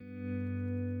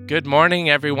Good morning,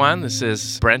 everyone. This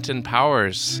is Brenton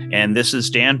Powers. And this is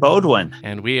Dan Bodwin.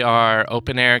 And we are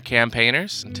Open Air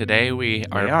Campaigners. Today we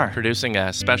are producing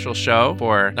a special show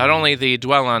for not only the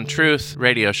Dwell on Truth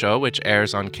radio show, which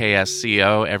airs on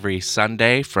KSCO every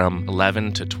Sunday from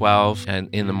 11 to 12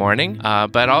 in the morning,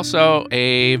 but also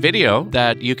a video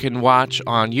that you can watch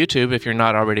on YouTube if you're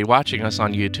not already watching us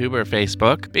on YouTube or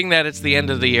Facebook. Being that it's the end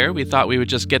of the year, we thought we would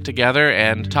just get together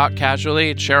and talk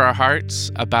casually, share our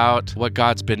hearts about what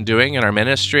God's been doing in our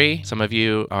ministry. Some of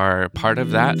you are part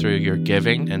of that through your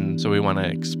giving, and so we want to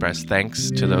express thanks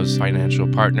to those financial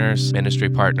partners, ministry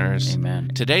partners.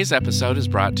 Amen. Today's episode is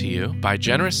brought to you by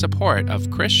generous support of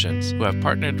Christians who have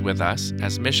partnered with us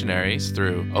as missionaries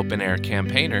through Open Air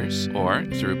Campaigners or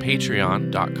through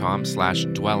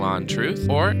patreon.com/dwellontruth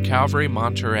or Calvary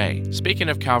Monterey. Speaking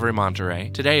of Calvary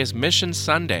Monterey, today is Mission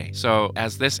Sunday, so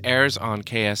as this airs on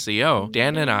KSCO,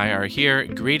 Dan and I are here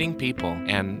greeting people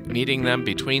and meeting them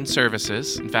between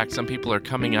services. In fact, some people are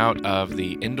coming out of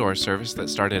the indoor service that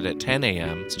started at 10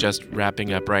 a.m. It's just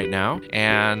wrapping up right now.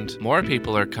 And more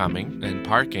people are coming and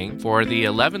parking for the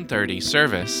 11:30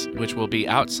 service, which will be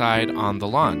outside on the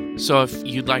lawn. So if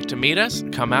you'd like to meet us,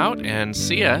 come out and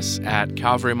see us at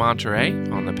Calvary Monterey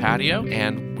on the patio.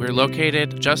 And we're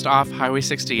located just off Highway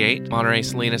 68,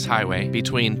 Monterey-Salinas Highway,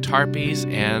 between Tarpes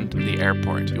and the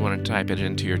airport. If you want to type it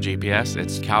into your GPS,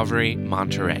 it's Calvary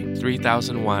Monterey,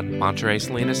 3001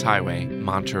 Monterey-Salinas Highway,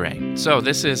 Monterey. So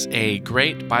this is a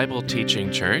great Bible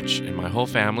teaching church, and my whole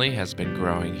family has been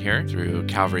growing here through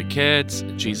Calvary Kids,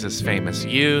 Jesus Famous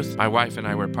Youth. My wife and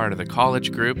I were part of the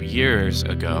college group years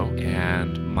ago,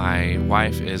 and my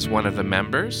wife is one of the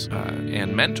members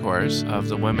and mentors of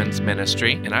the women's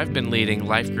ministry, and I've been leading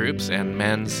life groups and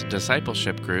men's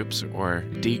discipleship groups, or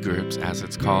D groups as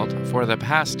it's called, for the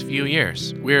past few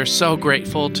years. We are so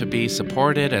grateful to be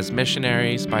supported as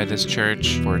missionaries by this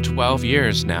church for 12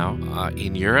 years now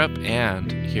in Europe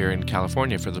and here in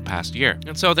California for the past year.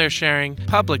 And so they're sharing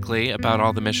publicly about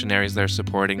all the missionaries they're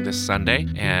supporting this Sunday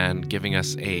and giving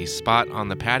us a spot on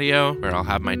the patio where I'll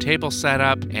have my table set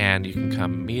up and you can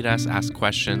come meet us, ask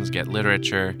questions, get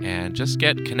literature, and just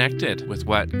get connected with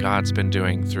what God's been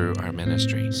doing through our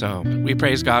ministry. So we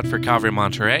praise God for Calvary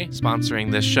Monterey sponsoring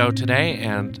this show today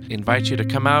and invite you to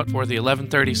come out for the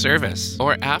 11:30 service.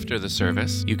 Or after the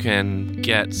service, you can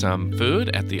get some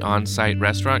food at the on-site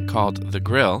restaurant called The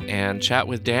Grill and chat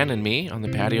with Dan and me on the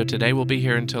patio today. We'll be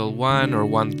here until 1 or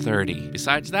 1:30.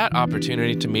 Besides that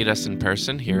opportunity to meet us in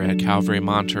person here at Calvary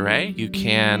Monterey, you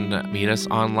can meet us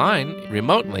online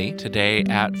remotely today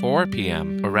at 4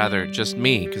 p.m. Or rather, just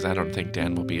me, because I don't think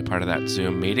Dan will be a part of that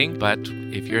Zoom meeting. But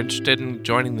if you're interested in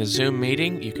joining the Zoom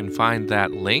meeting, you can find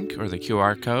that link or the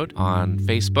QR code on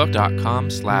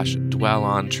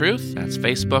facebook.com/dwellontruth. That's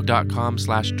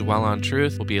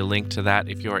facebook.com/dwellontruth. Will be a link to that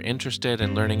if you're interested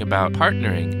in learning about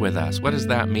partnering with us. What does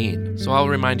that mean? So I'll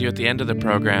remind you at the end of the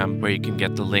program where you can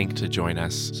get the link to join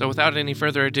us. So without any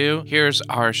further ado, here's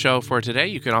our show for today.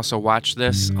 You can also watch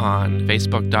this on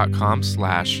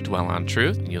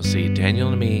facebook.com/dwellontruth. And you'll see Daniel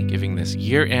and me giving this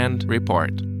year-end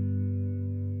report.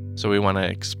 So we want to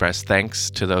express thanks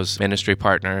to those ministry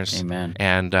partners. Amen.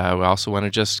 And we also want to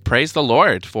just praise the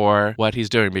Lord for what he's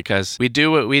doing, because we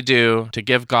do what we do to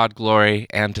give God glory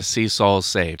and to see souls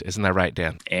saved. Isn't that right,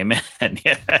 Dan? Amen.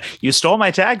 Yeah. You stole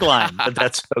my tagline, but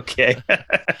that's okay.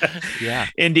 Yeah.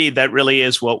 Indeed, that really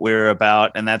is what we're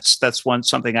about. And that's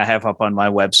something I have up on my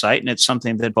website, and it's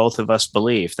something that both of us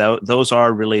believe. Those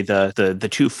are really the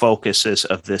two focuses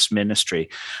of this ministry.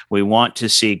 We want to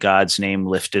see God's name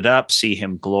lifted up, see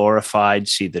him glorified,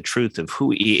 see the truth of who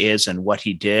he is and what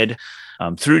he did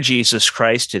through Jesus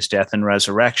Christ, his death and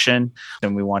resurrection.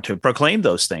 And we want to proclaim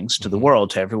those things to the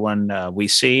world, to everyone we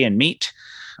see and meet.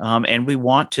 And we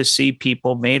want to see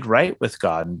people made right with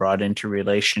God and brought into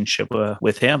relationship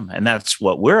with him. And that's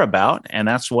what we're about. And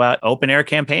that's what Open Air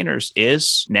Campaigners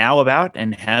is now about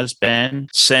and has been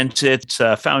since its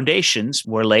foundations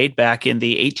were laid back in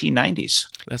the 1890s.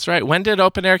 That's right. When did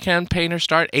Open Air Campaigners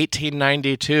start?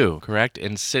 1892, correct?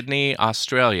 In Sydney,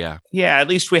 Australia. Yeah, at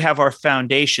least we have our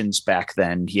foundations back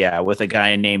then. Yeah, with a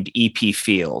guy named E.P.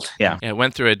 Field. Yeah. It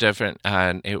went through it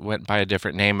went by a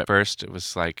different name at first. It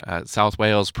was like South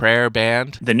Wales Prayer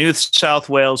Band. The New South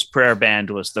Wales Prayer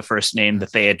Band was the first name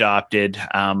that they adopted.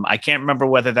 I can't remember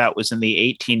whether that was in the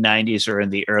 1890s or in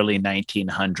the early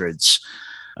 1900s.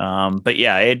 But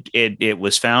yeah, it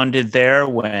was founded there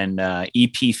when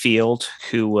E.P. Field,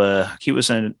 who he was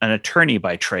an attorney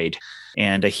by trade,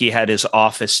 and he had his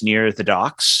office near the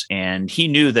docks, and he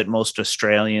knew that most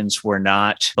Australians were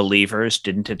not believers,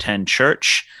 didn't attend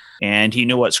church. And he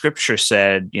knew what scripture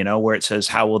said, where it says,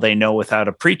 how will they know without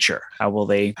a preacher? How will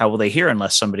they hear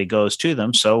unless somebody goes to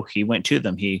them? So he went to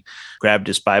them. He grabbed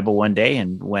his Bible one day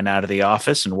and went out of the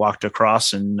office and walked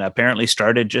across and apparently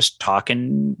started just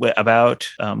talking about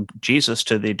Jesus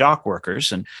to the dock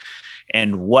workers.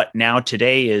 And what now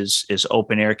today is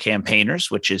Open Air Campaigners,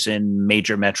 which is in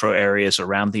major metro areas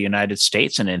around the United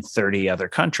States and in 30 other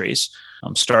countries,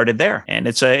 started there. And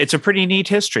it's a pretty neat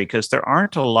history because there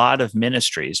aren't a lot of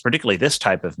ministries, particularly this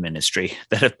type of ministry,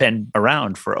 that have been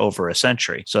around for over a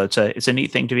century. So it's a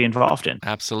neat thing to be involved in.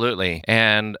 Absolutely.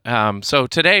 And so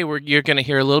today you're going to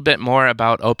hear a little bit more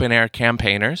about Open Air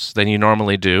Campaigners than you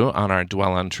normally do on our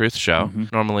Dwell on Truth show. Mm-hmm.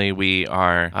 Normally we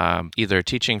are either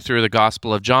teaching through the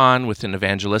Gospel of John with an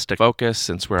evangelistic focus,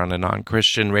 since we're on a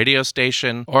non-Christian radio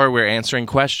station, or we're answering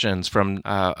questions from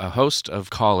a host of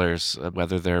callers,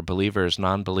 whether they're believers,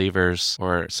 non-believers,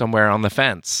 or somewhere on the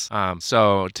fence.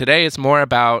 So today it's more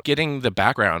about getting the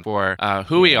background for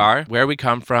who we are, where we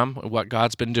come from, what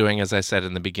God's been doing, as I said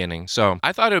in the beginning. So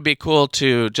I thought it would be cool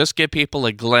to just give people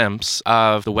a glimpse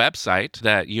of the website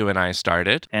that you and I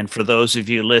started. And for those of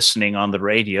you listening on the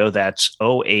radio, that's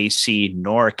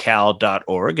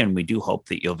oacnorcal.org, and we do hope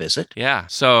that you'll visit. Yeah.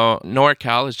 So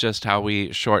NorCal is just how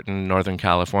we shorten Northern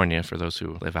California for those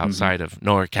who live outside of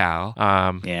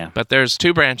NorCal. But there's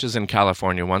two branches in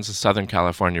California. One's the Southern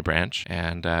California branch,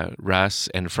 and Russ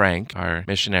and Frank are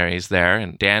missionaries there,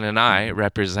 and Dan and I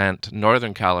represent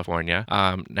Northern California.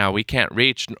 Now, we can't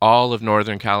reach all of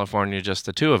Northern California, just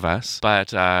the two of us,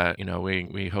 but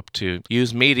we hope to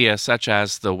use media such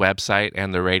as the website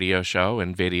and the radio show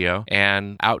and video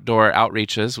and outdoor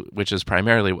outreaches, which is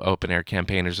primarily what Open Air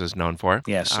Campaigners is known for.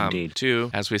 Yes, indeed. To,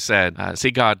 as we said,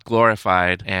 see God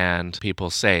glorified and people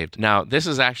saved. Now, this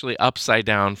is actually upside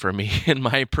down for me in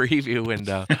my preview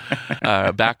window,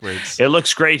 backwards. It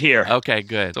looks great here. Okay,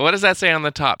 good. So what does that say on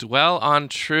the top? Dwell on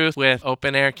truth with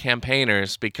Open Air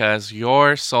Campaigners, because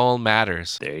your soul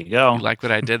matters. There you go. You like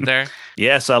what I did there?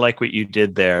 Yes, I like what you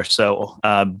did there. So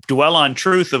Dwell on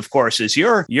Truth, of course, is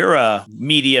your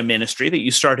media ministry that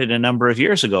you started a number of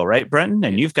years ago, right, Brenton?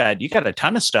 And you got a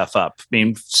ton of stuff up. I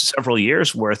mean, several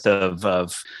years worth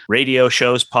of radio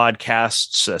shows,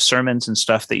 podcasts, sermons and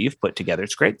stuff that you've put together.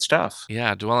 It's great stuff.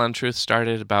 Yeah, Dwell on Truth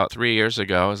started about 3 years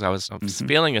ago as I was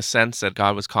feeling a sense that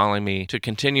God was calling me to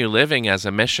continue living as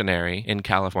a missionary in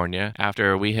California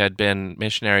after we had been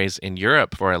missionaries in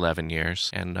Europe for 11 years.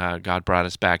 And God brought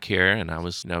us back here, and I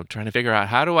was trying to figure out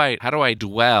how do I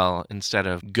dwell instead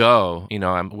of go.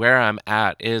 Where I'm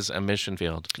at is a mission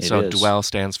field. So dwell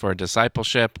stands for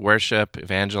discipleship, worship,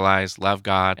 evangelize, love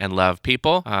God, and love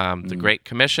people. The Great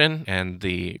Commission and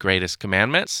the greatest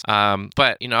commandments.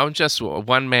 But I'm just a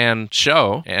one-man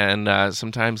show, and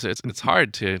sometimes it's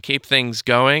hard to keep things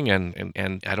going,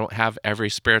 and I don't have every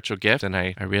spiritual gift, and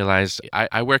I realized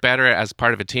I work better as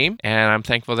part of a team, and I'm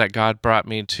thankful that God brought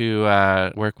me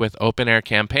to work with Open Air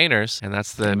Campaigners, and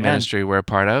that's the ministry we're a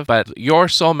part of. But Your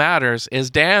Soul Matters is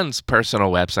Dan's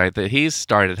personal website that he's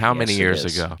started how many years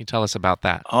ago? Can you tell us about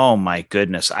that? Oh my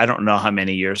goodness. I don't know how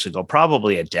many years ago,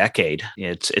 probably a decade.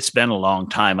 It's been a long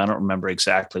time. I don't remember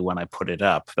exactly when I put it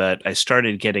up, but I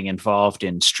started getting involved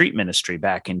in street ministry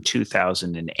back in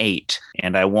 2008.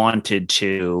 And I wanted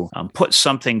to put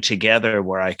something together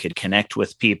where I could connect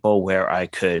with people, where I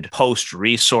could post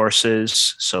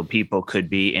resources so people could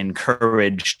be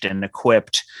encouraged and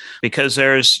equipped. Because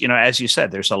there's, as you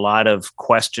said, there's a lot of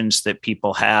questions that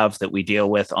people have that we deal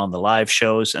with on the live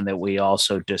shows and that we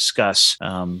also discuss,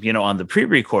 on the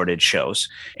pre-recorded shows.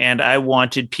 And I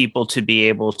wanted people to be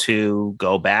able to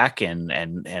go back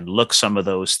and look some of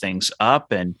those things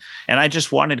up. And I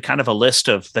just wanted kind of a list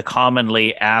of the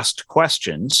commonly asked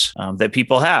questions that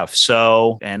people have.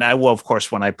 So, and I will, of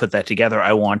course, when I put that together,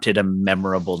 I wanted a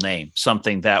memorable name,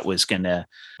 something that was going to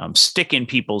stick in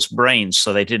people's brains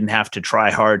so they didn't have to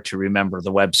try hard to remember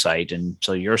the website. And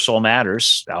so Your Soul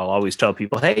Matters, I'll always tell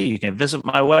people, hey, you can visit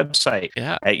my website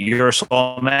at Your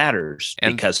Soul Matters,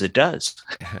 because it does.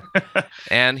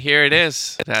 And here it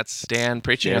is. That's Dan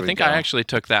preaching. I think I actually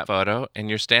took that photo, and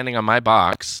you're standing on my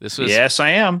box. This was Yes, I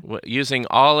am. Using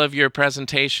all of your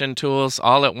presentation tools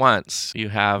all at once. You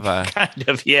have a kind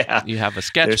of, yeah. You have a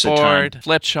sketchboard,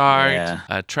 flip chart,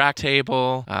 a track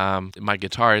table. My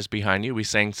guitar is behind you. We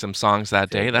sang some songs that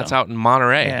day. That's out in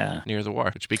Monterey, near the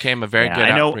wharf, which became a very good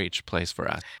outreach place for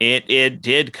us. It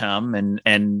did come,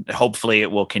 and hopefully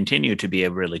it will continue to be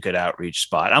a really good outreach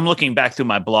spot. I'm looking back through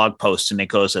my blog posts, and it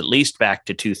goes at least back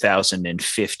to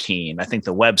 2015. I think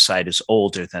the website is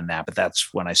older than that, but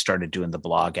that's when I started doing the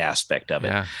blog aspect of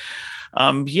it.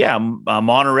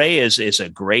 Monterey is a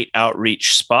great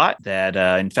outreach spot that,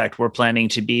 in fact, we're planning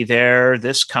to be there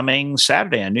this coming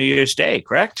Saturday on New Year's Day,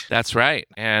 correct? That's right.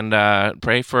 And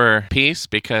pray for peace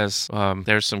because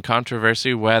there's some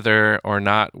controversy whether or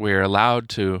not we're allowed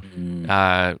to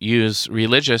use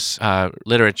religious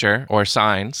literature or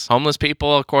signs. Homeless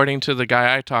people, according to the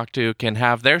guy I talked to, can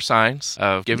have their signs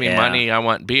of give me money, I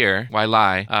want beer. Why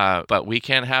lie? But we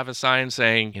can't have a sign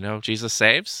saying, Jesus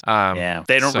saves.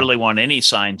 They don't really want any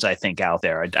signs, I think, out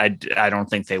there. I don't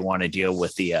think they want to deal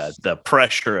with the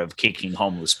pressure of kicking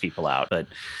homeless people out. But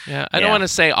I don't want to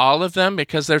say all of them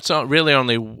because there's really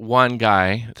only one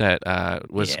guy that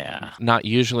was not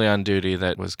usually on duty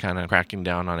that was kind of cracking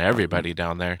down on everybody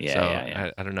down there.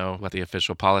 I don't know what the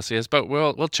official policy is, but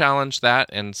we'll challenge that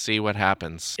and see what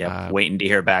happens. Waiting to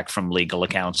hear back from legal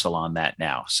counsel on that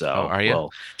now. So are you?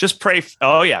 Just pray.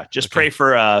 Pray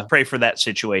for that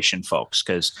situation, folks,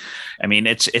 because I mean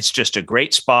it's just a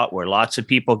great spot where lots of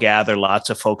people gather, lots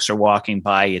of folks are walking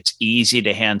by. It's easy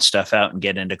to hand stuff out and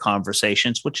get into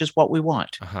conversations, which is what we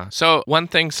want. So one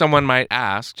thing someone might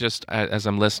ask, just as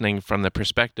I'm listening from the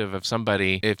perspective of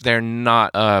somebody, if they're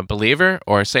not a believer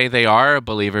or say they are a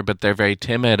believer, but they're very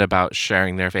timid about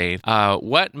sharing their faith,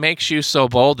 what makes you so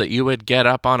bold that you would get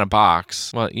up on a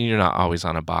box? Well, you're not always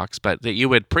on a box, but that you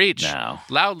would preach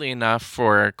loudly enough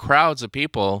for crowds of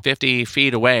people 50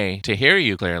 feet away to hear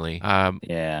you clearly.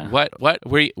 What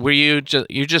were you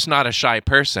you're just not a shy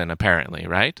person, apparently,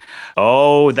 right?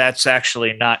 Oh, that's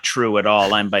actually not true at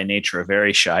all. I'm by nature a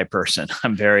very shy person.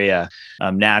 I'm very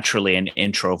naturally an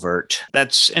introvert.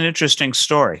 That's an interesting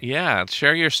story. Yeah,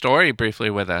 share your story briefly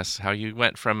with us, how you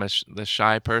went from the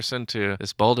shy person to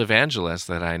this bold evangelist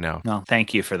that I know. No,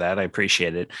 thank you for that. I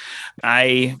appreciate it.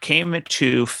 I came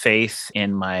to faith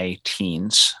in my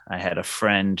teens. I had a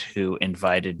friend who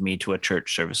invited me to a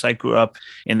church service. I grew up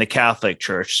in the Catholic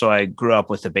Church, so I grew up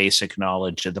with a basic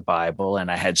knowledge of the Bible,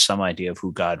 and I had some idea of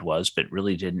who God was, but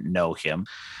really didn't know him.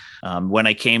 When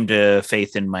I came to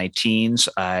faith in my teens,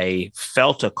 I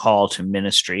felt a call to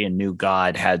ministry and knew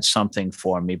God had something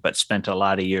for me, but spent a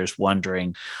lot of years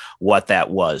wondering what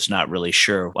that was, not really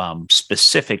sure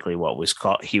specifically what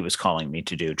he was calling me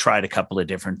to do. Tried a couple of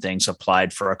different things,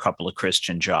 applied for a couple of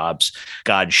Christian jobs.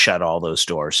 God shut all those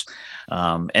doors.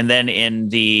 And then in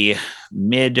the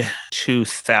mid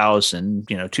 2000,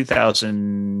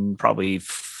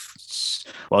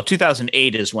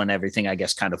 2008 is when everything, I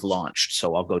guess, kind of launched.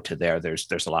 So I'll go to there.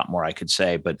 There's a lot more I could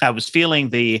say, but I was feeling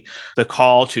the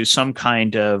call to some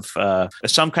kind of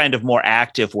more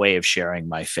active way of sharing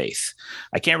my faith.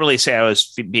 I can't really say I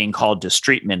was being called to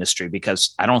street ministry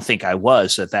because I don't think I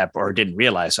was at that, or didn't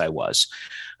realize I was.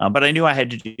 But I knew I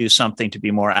had to do something to be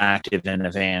more active in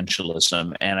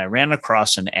evangelism. And I ran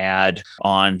across an ad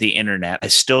on the internet. I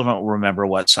still don't remember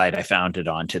what site I found it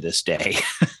on to this day,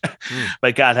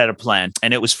 but God had a plan.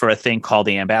 And it was for a thing called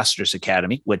the Ambassadors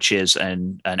Academy, which is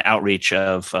an outreach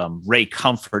of Ray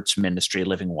Comfort's ministry,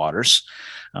 Living Waters.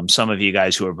 Some of you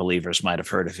guys who are believers might have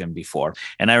heard of him before.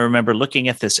 And I remember looking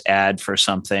at this ad for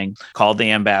something called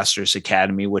the Ambassadors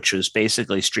Academy, which was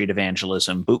basically street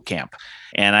evangelism boot camp.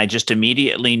 And I just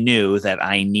immediately knew that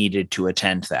I needed to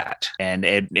attend that. And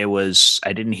it was,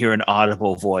 I didn't hear an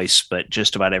audible voice, but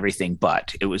just about everything.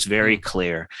 But it was very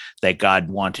clear that God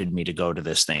wanted me to go to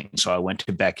this thing. So I went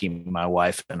to Becky, my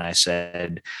wife, and I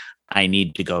said, I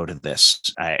need to go to this.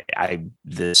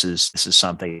 This is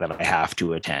something that I have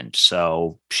to attend.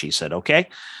 So she said, okay.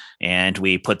 And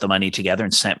we put the money together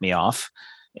and sent me off.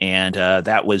 And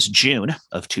that was June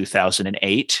of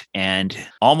 2008. And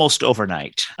almost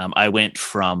overnight, I went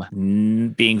from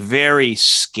being very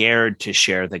scared to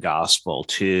share the gospel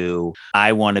to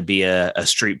I want to be a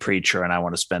street preacher and I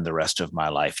want to spend the rest of my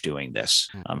life doing this.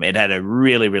 It had a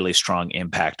really, really strong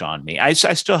impact on me. I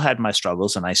still had my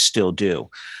struggles and I still do.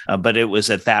 But it was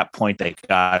at that point that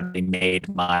God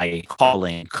made my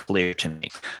calling clear to me.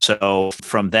 So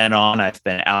from then on, I've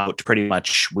been out pretty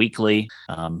much weekly,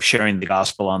 sharing the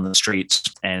gospel on the streets.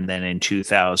 And then in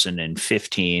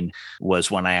 2015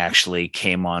 was when I actually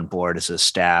came on board as a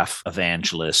staff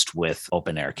evangelist with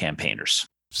Open Air Campaigners.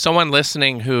 Someone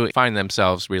listening who find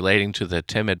themselves relating to the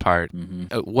timid part,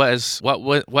 was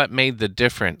what made the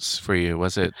difference for you?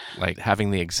 Was it like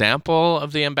having the example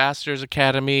of the Ambassadors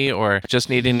Academy, or just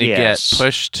needing to get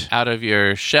pushed out of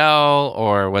your shell,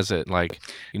 or was it like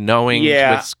knowing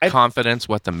with confidence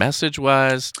what the message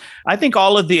was? I think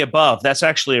all of the above. That's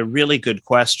actually a really good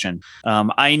question.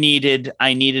 I needed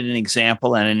an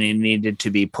example, and I needed to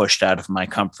be pushed out of my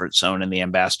comfort zone, and the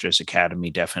Ambassadors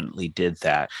Academy definitely did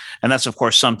that. And that's, of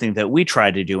course, something that we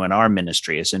try to do in our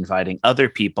ministry, is inviting other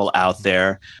people out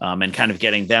there and kind of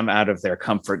getting them out of their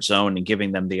comfort zone and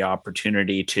giving them the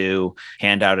opportunity to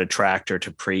hand out a tract or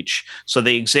to preach. So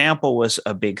the example was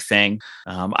a big thing.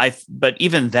 But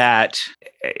even that,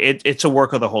 it's a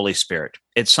work of the Holy Spirit.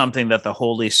 It's something that the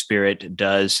Holy Spirit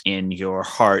does in your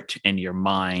heart and your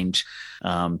mind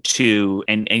and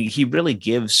he really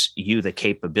gives you the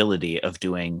capability of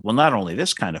doing, well, not only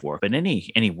this kind of work, but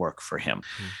any work for him.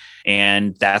 Mm-hmm.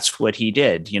 And that's what he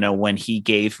did. When he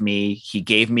gave me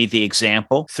the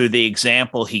example. Through the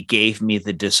example, he gave me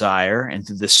the desire, and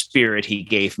through the Spirit, he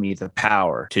gave me the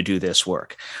power to do this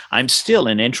work. I'm still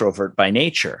an introvert by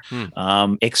nature,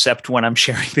 except when I'm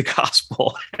sharing the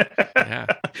gospel. Yeah.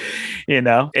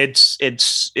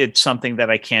 It's something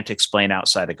that I can't explain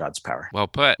outside of God's power. Well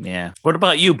put. Yeah. What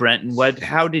about you, Brenton?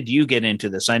 How did you get into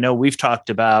this? I know we talked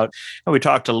a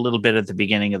little bit at the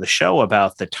beginning of the show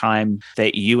about the time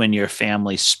that you and your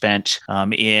family spent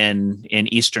in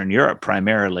Eastern Europe,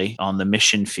 primarily on the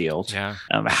mission field. Yeah.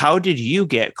 How did you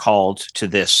get called to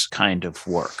this kind of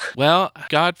work? Well,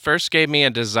 God first gave me a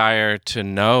desire to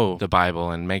know the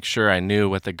Bible and make sure I knew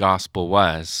what the gospel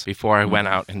was before I went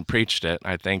out and preached it.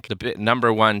 I think the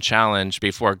number one challenge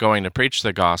before going to preach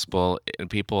the gospel,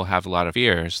 people have a lot of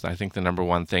fears. I think the number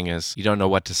one thing is you don't know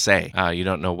what to say. You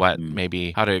don't know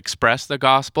maybe how to express the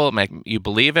gospel, make you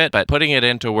believe it, but putting it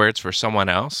into words for someone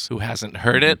else who hasn't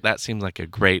heard it, that seems like a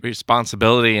great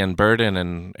responsibility and burden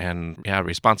and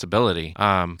responsibility.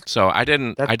 So I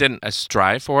didn't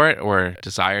strive for it or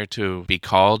desire to be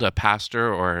called a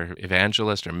pastor or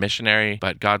evangelist or missionary,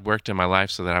 but God worked in my life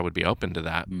so that I would be open to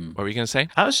that. What were you going to say?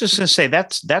 I was just going to say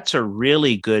that's a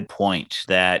really good point,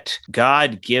 that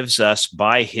God gives us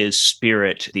by his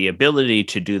Spirit the ability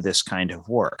to do this kind of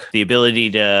work, the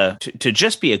ability to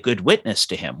just be a good witness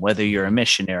to him, whether you're a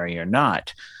missionary or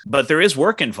not. But there is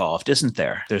work involved, isn't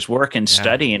there? There's work and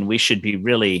study, and we should be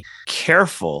really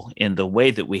careful in the way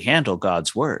that we handle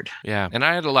God's word. Yeah, and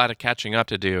I had a lot of catching up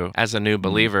to do as a new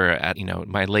believer at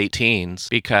my late teens,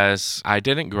 because I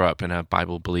didn't grow up in a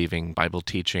Bible-believing,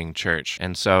 Bible-teaching church.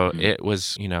 And so it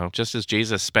was, just as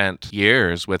Jesus spent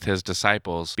years with his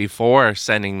disciples before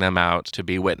sending them out to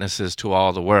be witnesses to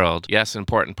all the world. Yes, an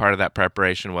important part of that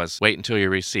preparation was wait until you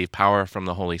receive power from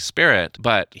the Holy Spirit,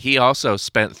 but he also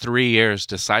spent 3 years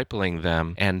discipling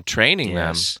them and training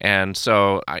them. And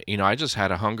so, I just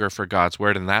had a hunger for God's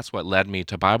word, and that's what led me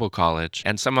to Bible college.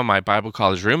 And some of my Bible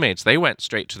college roommates, they went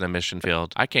straight to the mission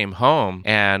field. I came home,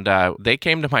 and they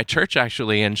came to my church,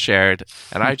 actually, and shared,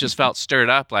 and I just felt stirred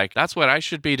up, like, that's what I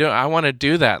should be doing. I want to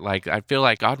do that. Like, I feel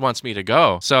like God wants me to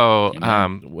go. So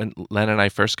when Len and I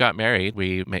first got married,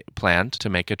 we planned to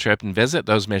make a trip and visit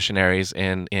those missionaries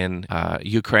in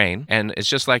Ukraine. And it's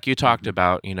just like you talked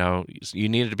about, you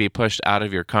needed to be pushed out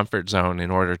of your comfort zone in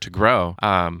order to grow.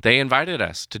 They invited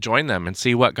us to join them and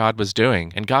see what God was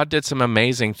doing. And God did some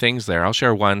amazing things there. I'll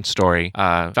share one story.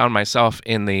 Found myself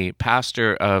in the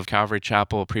pastor of Calvary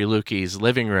Chapel Prelucky's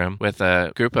living room with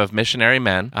a group of missionary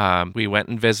men. We went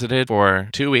and visited for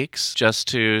 2 weeks just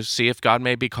to see if God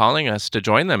may be calling us to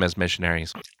join them as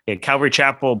missionaries. Calvary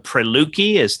Chapel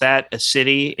Prelucky, is that a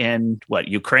city in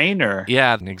Ukraine or?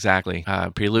 Yeah, exactly.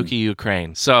 Prelucky,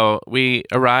 Ukraine. So we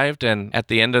arrived, and at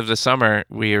the end of the summer,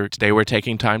 they were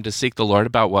taking time to seek the Lord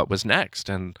about what was next.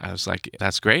 And I was like,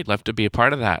 that's great. Love to be a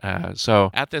part of that. So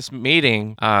at this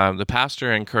meeting, the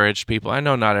pastor encouraged people. I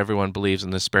know not everyone believes in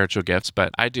the spiritual gifts,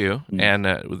 but I do.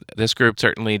 And this group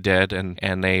certainly did.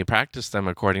 And they practiced them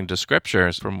according to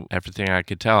scriptures from everything I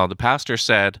could tell. The pastor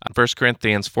said, 1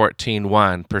 Corinthians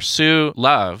 14:1, pursue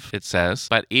love, it says,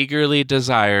 but eagerly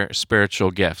desire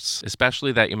spiritual gifts,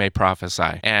 especially that you may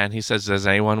prophesy. And he says, does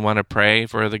anyone want to pray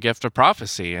for the gift of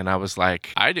prophecy? And I was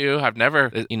like, I do. I've never,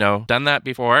 done that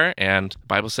before. And the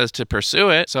Bible says to pursue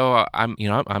it. So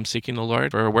I'm seeking the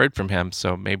Lord for a word from him.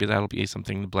 So maybe that'll be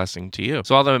something blessing to you.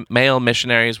 So all the male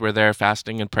missionaries were there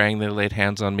fasting and praying. They laid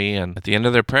hands on me. And at the end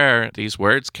of their prayer, these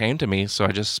words came to me. So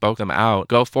I just spoke them out.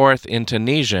 Go forth into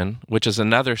Nizhyn, which is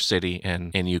another city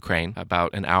in Ukraine,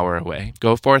 about an hour away.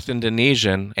 Go forth into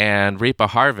Nizhyn and reap a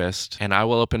harvest, and I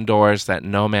will open doors that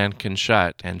no man can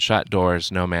shut, and shut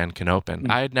doors no man can open.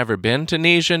 I had never been to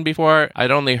Nizhyn before.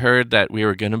 I'd only heard that we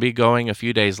were going to be going a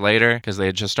few days later because they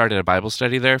had just started a Bible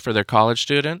study there for their college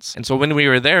students. And so when we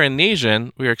were there in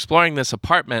Nizhyn, we were exploring this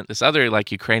apartment, this other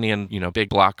Ukrainian, big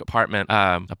block apartment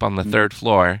up on the third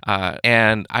floor.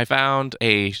 And I found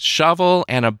a shovel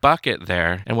and a bucket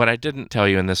there. And what I didn't tell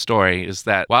you in this story is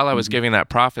that while I was giving that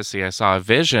prophecy, I saw a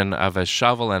vision of a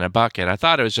shovel and a bucket. I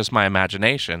thought it was just my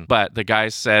imagination, but the guy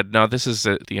said, no, this is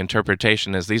the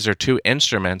interpretation is these are two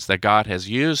instruments that God has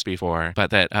used before, but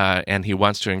that, and he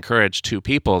wants to encourage two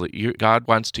people. God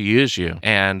wants to use you.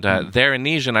 And there in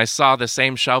Nijin, I saw the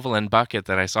same shovel and bucket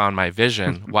that I saw in my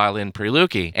vision while in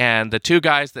Preluki. And the two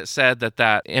guys that said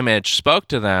that image spoke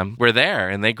to them were there,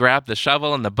 and they grabbed the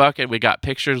shovel and the bucket. We got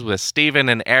pictures with Stephen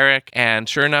and Eric, and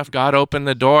sure enough, God opened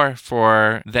the door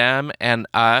for them and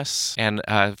us and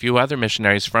a few other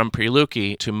missionaries from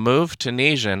Preluki to move to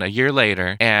Nijin a year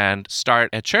later and start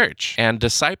a church and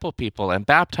disciple people and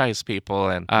baptize people.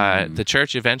 And the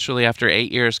church eventually, after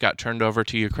 8 years, got turned over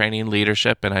to Ukrainian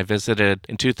leadership, and I visited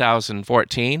in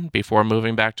 2014 before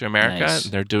moving back to America. Nice.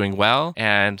 They're doing well,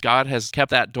 and God has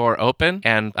kept that door open,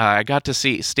 and I got to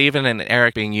see Stephen and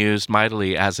Eric being used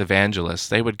mightily as evangelists.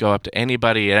 They would go up to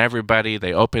anybody and everybody.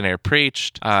 They open air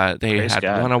preached. They Praise had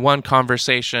God. one-on-one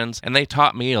conversations, and they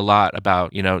taught me a lot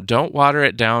about, don't water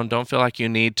it down. Don't feel like you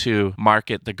need to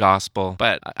market the gospel.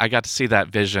 But I got to see that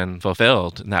vision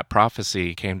fulfilled, and that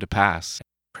prophecy came to pass.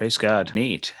 Praise God.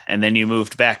 Neat. And then you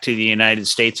moved back to the United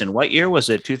States in what year? Was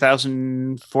it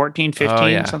 2014, 15, Oh,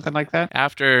 yeah. something like that?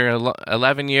 After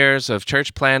 11 years of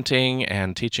church planting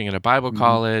and teaching at a Bible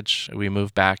college, we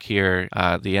moved back here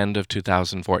the end of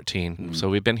 2014. So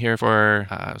we've been here for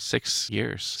 6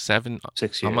 years, 7,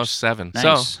 6 years. almost 7. Nice,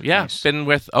 So, yeah, nice. been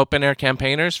with Open Air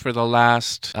Campaigners for the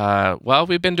last,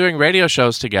 we've been doing radio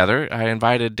shows together. I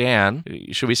invited Dan.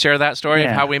 Should we share that story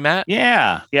of Yeah. how we met?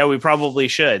 Yeah, we probably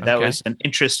should. That Okay. was an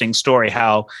interesting story,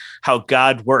 how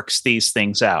God works these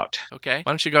things out. Okay.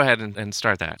 Why don't you go ahead and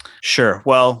start that? Sure.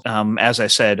 Well, as I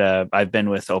said, I've been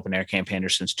with Open Air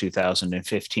Campaigners since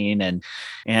 2015,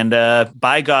 and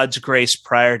by God's grace,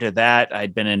 prior to that,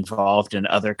 I'd been involved in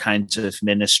other kinds of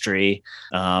ministry.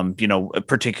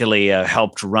 Particularly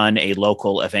helped run a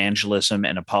local evangelism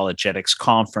and apologetics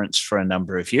conference for a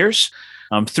number of years.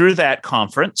 Through that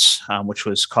conference, which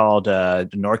was called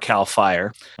NorCal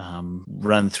Fire,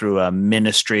 run through a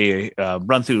ministry,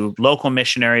 run through local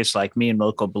missionaries like me and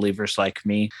local believers like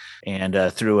me,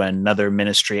 and through another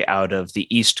ministry out of the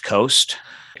East Coast.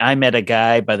 I met a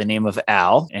guy by the name of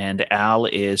Al, and Al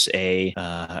is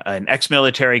an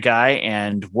ex-military guy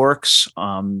and works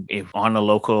on a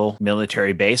local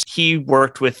military base. He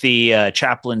worked with the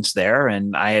chaplains there,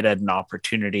 and I had an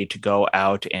opportunity to go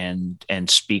out and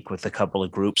speak with a couple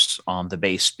of groups on the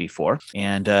base before.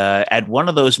 And at one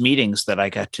of those meetings that I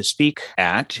got to speak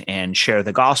at and share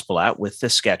the gospel at with the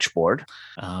sketchboard,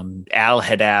 Al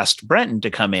had asked Brenton to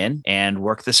come in and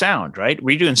work the sound, right?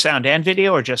 Were you doing sound and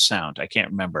video or just sound? I can't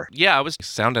remember. Yeah, it was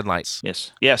sound and lights.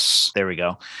 Yes. There we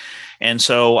go. And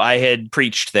so I had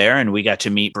preached there, and we got to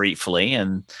meet briefly.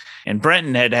 And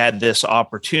Brenton had this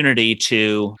opportunity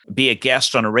to be a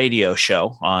guest on a radio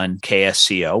show on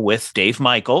KSCO with Dave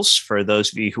Michaels. For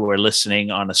those of you who are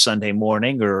listening on a Sunday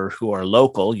morning or who are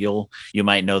local, you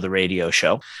might know the radio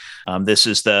show. This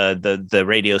is the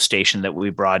radio station that we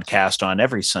broadcast on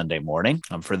every Sunday morning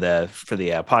for the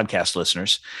podcast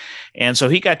listeners. And so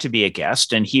he got to be a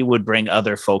guest, and he would bring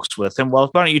other folks with him. Well,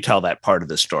 why don't you tell that part of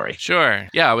the story? Sure.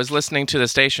 Yeah, I was listening to the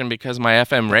station because my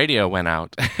FM radio went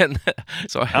out. And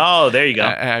so there you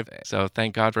go. So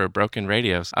thank God for broken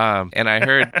radios. And I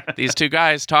heard these two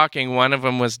guys talking. One of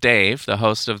them was Dave, the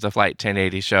host of the Flight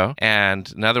 1080 show,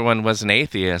 and another one was an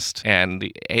atheist. And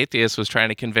the atheist was trying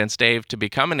to convince Dave to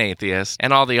become an atheist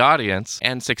and all the audience,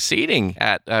 and succeeding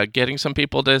at getting some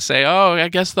people to say, oh, I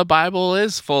guess the Bible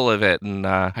is full of it, and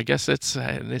I guess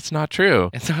it's not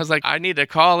true. And so I was like, I need to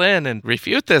call in and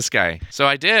refute this guy. So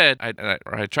I did.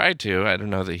 I tried to. I don't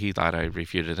know that he thought I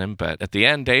refuted him, but at the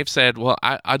end, Dave said, well,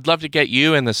 I'd love to get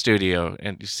you in the studio,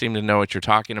 and you seem to know what you're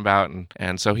talking about.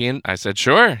 And so I said,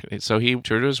 sure. So he,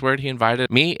 true to his word, he invited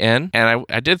me in, and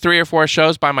I did 3 or 4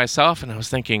 shows by myself, and I was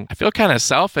thinking, I feel kind of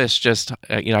selfish just,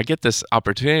 I get this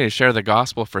opportunity to share the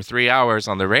gospel for 3 hours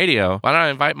on the radio. Why don't I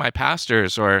invite my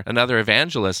pastors or another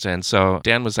evangelist in? So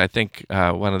Dan was, I think,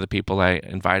 one of the people I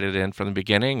invited in from the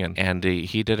beginning, and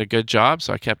he did a good job.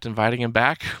 So I kept inviting him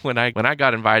back when I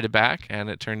got invited back, and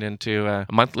it turned into a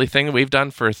monthly thing that we've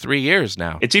done for 3 years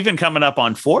now. It's even coming up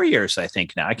on 4 years, I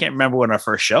think now. I can't remember when our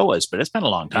first show was, but it's been a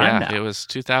long time now. It was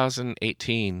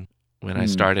 2018 when I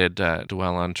started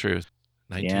Dwell on Truth.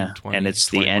 Yeah. 20, And it's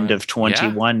the 21. end of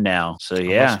 21 now. So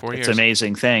Almost 4 it's years. an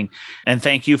amazing thing. And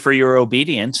thank you for your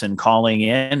obedience and calling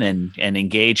in and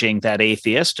engaging that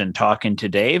atheist and talking to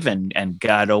Dave, and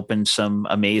God opened some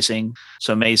amazing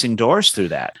doors through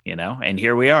that, and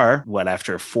here we are,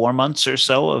 after 4 months or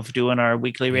so of doing our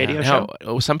weekly radio show.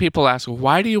 Now, some people ask,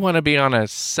 why do you want to be on a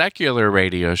secular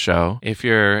radio show if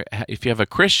you have a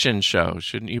Christian show?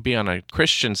 Shouldn't you be on a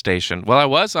Christian station? Well, I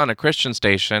was on a Christian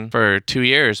station for 2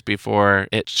 years before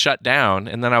it shut down,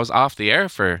 and then I was off the air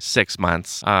for 6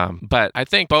 months. But I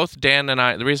think both Dan and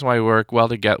I, the reason why we work well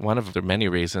together, one of the many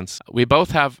reasons, we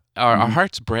both have our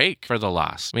hearts break for the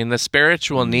lost. I mean, the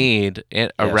spiritual need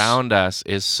around us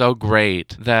is so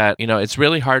great that, it's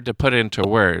really hard to put into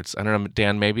words. I don't know,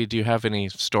 Dan, maybe do you have any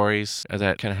stories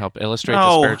that can help illustrate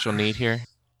the spiritual need here?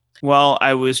 Well,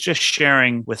 I was just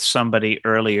sharing with somebody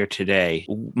earlier today.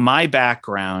 My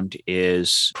background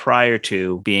is, prior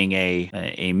to being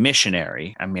a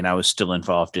missionary, I mean, I was still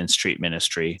involved in street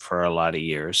ministry for a lot of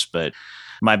years, but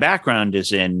my background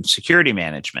is in security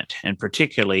management, and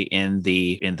particularly in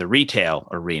the retail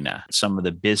arena, some of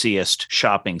the busiest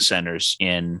shopping centers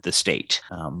in the state.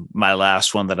 My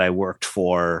last one that I worked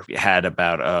for had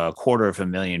about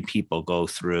 250,000 people go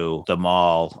through the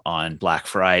mall on Black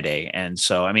Friday. And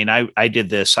so, I mean, I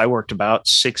did this. I worked about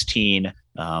 16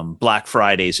 Black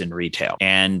Fridays in retail.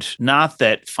 And not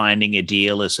that finding a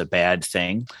deal is a bad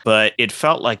thing, but it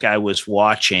felt like I was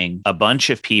watching a bunch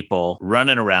of people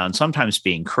running around, sometimes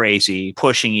being crazy,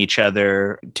 pushing each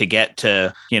other to get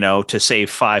to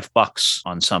save $5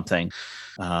 on something.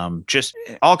 Just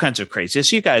all kinds of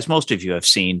craziness. You guys, most of you have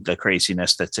seen the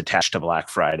craziness that's attached to Black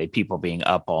Friday, people being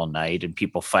up all night and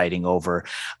people fighting over.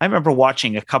 I remember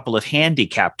watching a couple of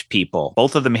handicapped people,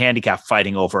 both of them handicapped,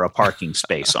 fighting over a parking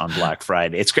space on Black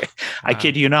Friday. It's great. Wow. I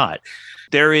kid you not.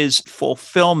 There is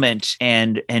fulfillment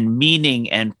and meaning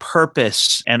and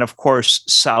purpose, and of course,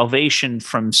 salvation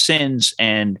from sins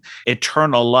and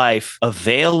eternal life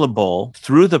available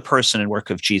through the person and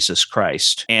work of Jesus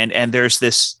Christ. And there's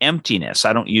this emptiness.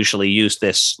 I don't usually use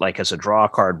this like as a draw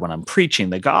card when I'm preaching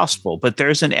the gospel, but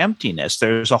there's an emptiness.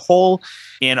 There's a hole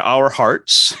in our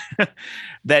hearts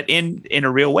that in a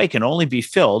real way can only be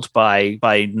filled by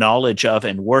knowledge of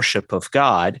and worship of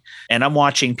God. And I'm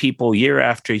watching people year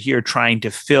after year trying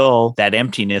to fill that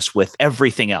emptiness with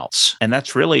everything else. And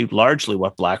that's really largely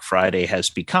what Black Friday has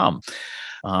become.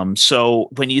 So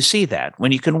when you see that,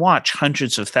 when you can watch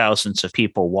hundreds of thousands of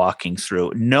people walking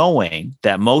through, knowing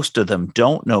that most of them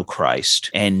don't know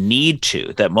Christ and need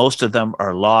to, that most of them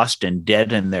are lost and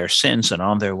dead in their sins and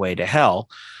on their way to hell,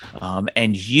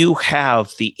 and you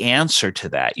have the answer to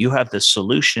that, you have the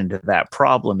solution to that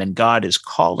problem, and God is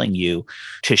calling you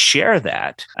to share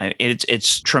that.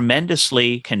 It's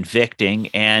tremendously convicting,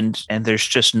 and there's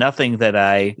just nothing that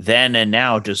I then and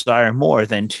now desire more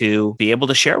than to be able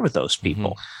to share with those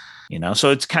people. So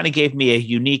it's kind of gave me a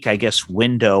unique, I guess,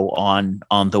 window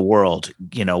on the world,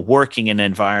 working in an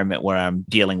environment where I'm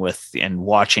dealing with and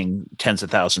watching tens of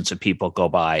thousands of people go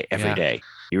by every day.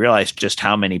 You realize just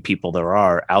how many people there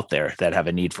are out there that have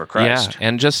a need for Christ. Yeah,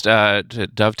 and just to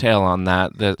dovetail on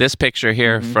that, this picture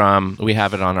here we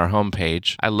have it on our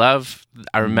homepage.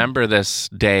 I remember this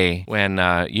day when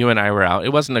you and I were out.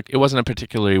 It wasn't a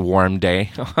particularly warm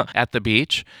day at the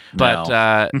beach,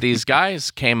 but these guys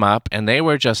came up and they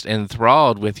were just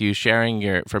enthralled with you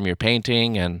sharing from your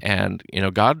painting, and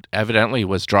God evidently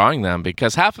was drawing them,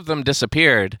 because half of them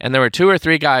disappeared and there were 2 or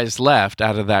 3 guys left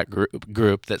out of that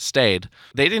group that stayed.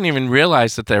 They didn't even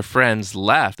realize that their friends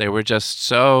left. They were just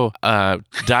so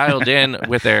dialed in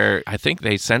with I think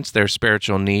they sensed their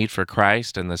spiritual need for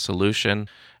Christ and the solution.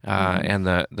 And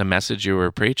the message you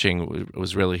were preaching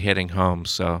was really hitting home.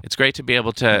 So it's great to be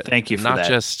able to Thank you for not that.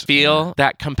 just feel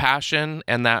that compassion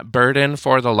and that burden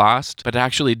for the lost, but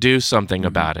actually do something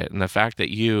about it. And the fact that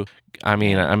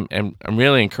I'm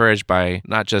really encouraged by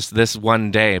not just this one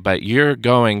day, but you're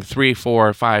going 3,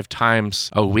 4, 5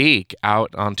 times a week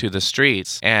out onto the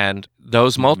streets, and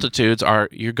those multitudes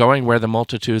you're going where the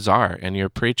multitudes are, and you're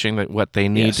preaching what they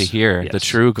need to hear, the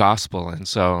true gospel. And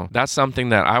so that's something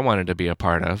that I wanted to be a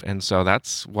part of. And so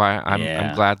that's why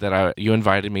I'm glad that you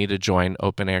invited me to join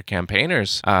Open Air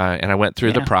Campaigners. And I went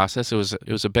through the process. It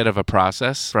was a bit of a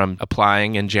process, from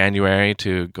applying in January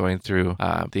to going through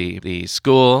the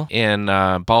school in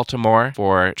Baltimore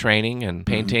for training and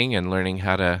painting and learning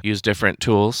how to use different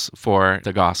tools for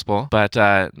the gospel. But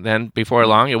then before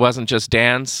long, it wasn't just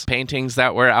Dan's paintings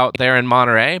that were out there in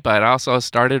Monterey, but I also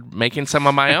started making some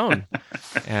of my own.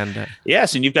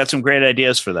 Yes, and you've got some great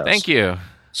ideas for those. Thank you.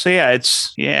 So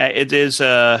it is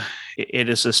it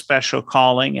is a special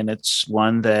calling, and it's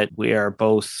one that we are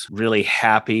both really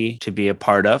happy to be a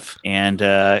part of. And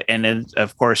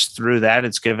of course, through that,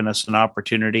 it's given us an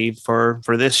opportunity for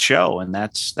this show, and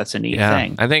that's a neat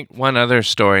thing. I think one other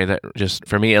story that just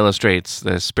for me illustrates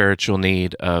the spiritual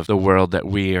need of the world that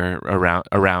we are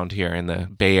around here in the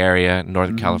Bay Area,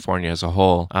 Northern California as a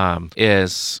whole,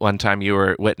 is one time you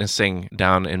were witnessing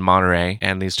down in Monterey,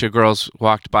 and these two girls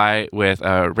walked by with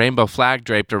a rainbow flag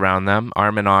draped around them,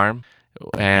 arm in arm.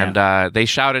 And they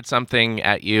shouted something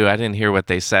at you. I didn't hear what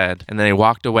they said. And then they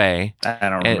walked away. I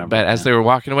don't remember. But as they were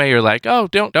walking away, you're like, oh,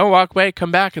 don't walk away.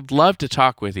 Come back. I'd love to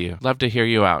talk with you. Love to hear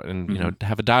you out and,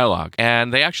 have a dialogue.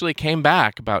 And they actually came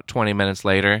back about 20 minutes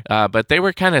later. But they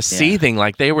were kind of seething,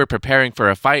 like they were preparing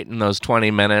for a fight in those 20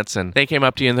 minutes. And they came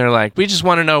up to you and they're like, we just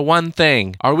want to know one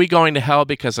thing. Are we going to hell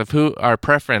because of our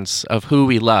preference of who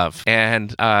we love?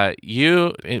 And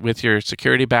you, with your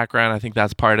security background, I think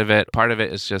that's part of it. Part of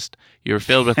it is just you're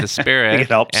filled with the Spirit, it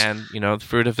helps. And the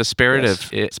fruit of the Spirit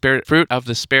fruit of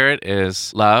the Spirit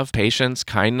is love, patience,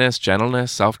 kindness,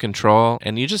 gentleness, self-control,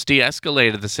 and you just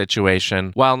de-escalated the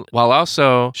situation while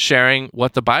also sharing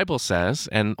what the Bible says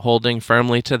and holding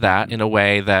firmly to that in a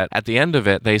way that at the end of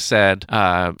it they said,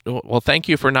 "Well, thank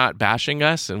you for not bashing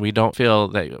us, and we don't feel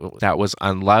that was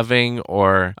unloving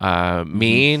or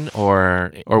mean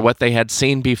or what they had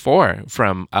seen before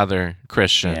from other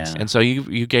Christians." And so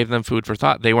you gave them food for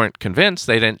thought. They weren't convinced.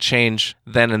 They didn't change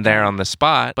then and there on the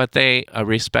spot, but they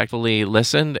respectfully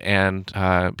listened, and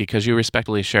because you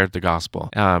respectfully shared the gospel.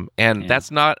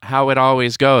 That's not how it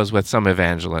always goes with some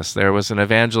evangelists. There was an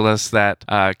evangelist that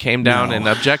came down and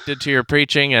objected to your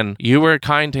preaching, and you were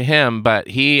kind to him, but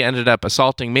he ended up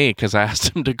assaulting me because I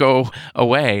asked him to go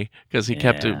away because he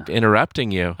kept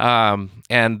interrupting you.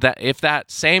 And that if that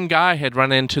same guy had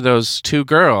run into those two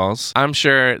girls, I'm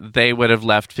sure they would have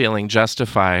left feeling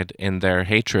justified in their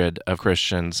hatred of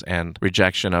Christians and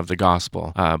rejection of the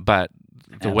gospel. But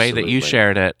the way that you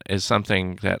shared it is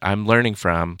something that I'm learning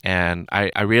from, and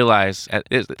I realize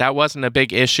that wasn't a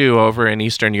big issue over in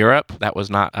Eastern Europe. That was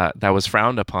not that was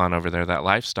frowned upon over there, that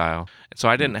lifestyle. So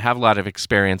I didn't have a lot of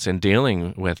experience in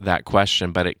dealing with that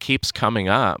question, but it keeps coming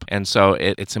up. And so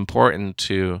it's important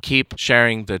to keep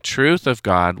sharing the truth of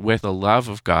God with the love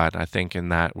of God. I think in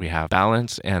that we have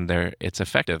balance, and it's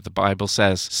effective. The Bible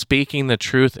says, speaking the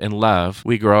truth in love,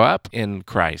 we grow up in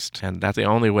Christ. And that's the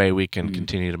only way we can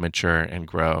continue to mature and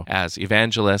grow as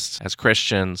evangelists, as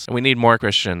Christians. And we need more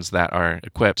Christians that are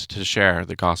equipped to share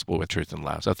the gospel with truth and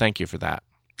love. So thank you for that.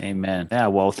 Amen. Yeah,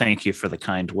 well, thank you for the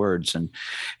kind words.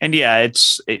 And yeah,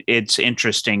 it's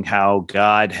interesting how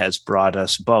God has brought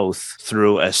us both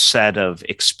through a set of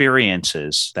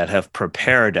experiences that have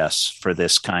prepared us for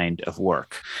this kind of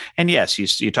work. And yes,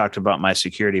 you talked about my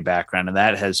security background, and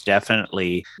that has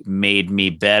definitely made me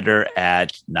better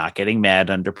at not getting mad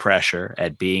under pressure,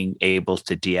 at being able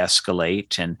to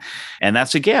de-escalate. And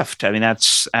that's a gift. I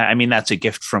mean, that's a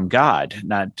gift from God,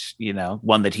 not,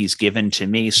 one that he's given to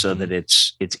me so that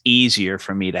it's easier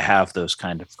for me to have those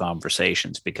kind of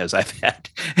conversations, because I've had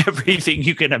everything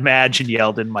you can imagine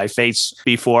yelled in my face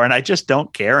before, and I just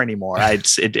don't care anymore.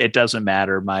 It doesn't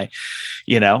matter. I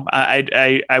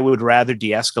would rather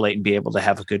de-escalate and be able to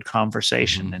have a good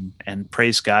conversation, and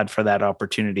praise God for that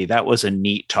opportunity. That was a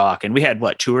neat talk. And we had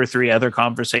 2 or 3 other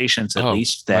conversations at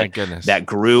least that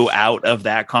grew out of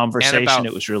that conversation. And about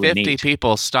it was really 50 neat.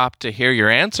 people stopped to hear your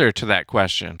answer to that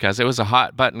question because it was a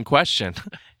hot button question.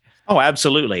 Oh,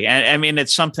 absolutely. And I mean,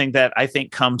 it's something that I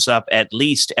think comes up at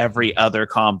least every other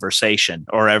conversation,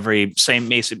 or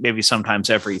maybe sometimes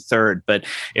every third. But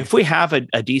if we have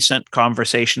a decent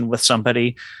conversation with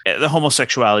somebody, the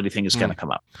homosexuality thing is going to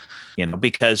come up,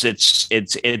 because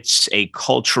it's a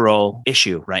cultural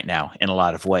issue right now in a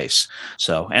lot of ways.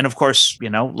 So, and of course,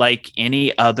 like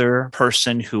any other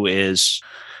person who is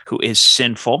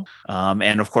sinful.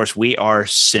 And of course, we are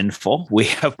sinful. We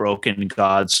have broken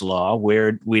God's law,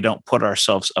 where we don't put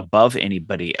ourselves above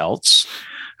anybody else.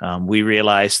 We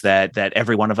realize that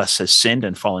every one of us has sinned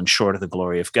and fallen short of the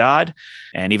glory of God.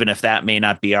 And even if that may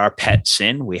not be our pet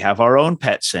sin, we have our own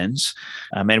pet sins.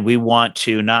 And we want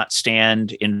to not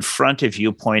stand in front of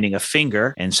you pointing a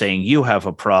finger and saying, you have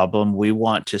a problem. We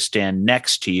want to stand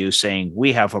next to you saying,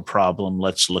 we have a problem.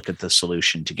 Let's look at the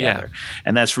solution together. Yeah.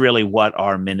 And that's really what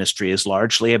our ministry is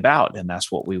largely about. And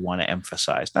that's what we want to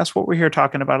emphasize. That's what we're here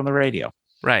talking about on the radio.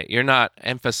 Right. You're not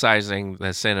emphasizing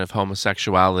the sin of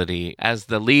homosexuality as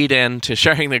the lead-in to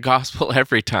sharing the gospel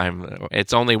every time.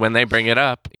 It's only when they bring it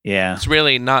up. Yeah. It's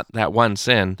really not that one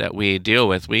sin that we deal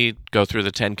with. We go through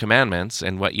the 10 Commandments,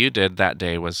 and what you did that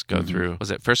day was go through, was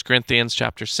it 1 Corinthians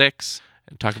chapter 6?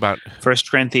 Talk about 1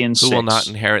 Corinthians who 6. will not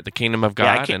inherit the kingdom of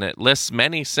God, and it lists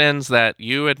many sins that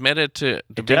you admitted to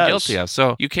being guilty of.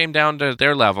 So you came down to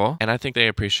their level, and I think they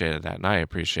appreciated that, and I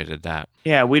appreciated that.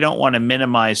 Yeah, we don't want to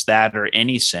minimize that or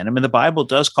any sin. I mean, the Bible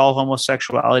does call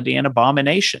homosexuality an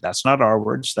abomination. That's not our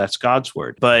words, that's God's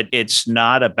word. But it's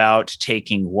not about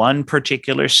taking one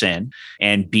particular sin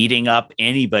and beating up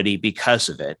anybody because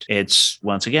of it. It's,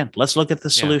 once again, let's look at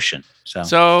the solution.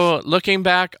 So looking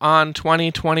back on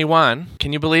 2021,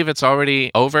 can you believe it's already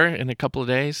over in a couple of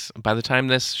days? By the time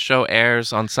this show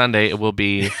airs on Sunday, it will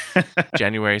be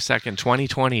January 2nd,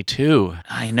 2022.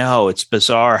 I know. It's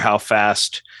bizarre how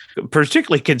fast,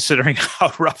 particularly considering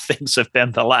how rough things have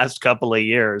been the last couple of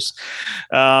years.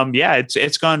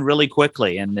 It's gone really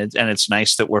quickly, and it's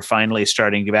nice that we're finally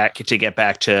starting to get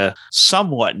back to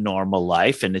somewhat normal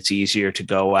life, and it's easier to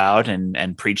go out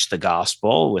and preach the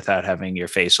gospel without having your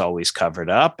face always covered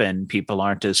up, and people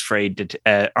aren't as afraid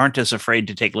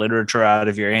to take literature out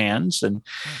of your hands. And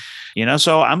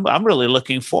so I'm really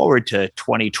looking forward to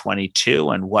 2022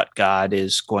 and what God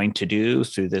is going to do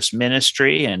through this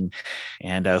ministry, and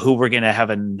who we're going to have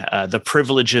the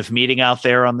privilege of meeting out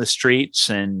there on the streets,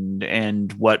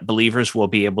 and what believers will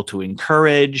be able to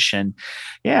encourage. And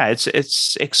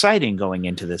it's exciting going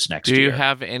into this next year. Do you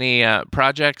have any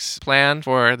projects planned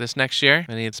for this next year?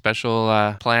 Any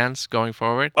special plans going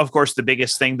forward? Of course, the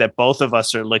biggest thing that both of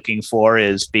us are looking for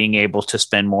is being able to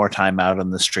spend more time out on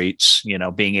the streets,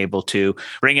 being able to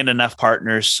bring in enough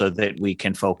partners so that we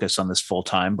can focus on this full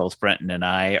time. Both Brenton and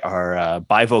I are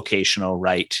bivocational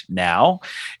right now,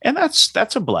 and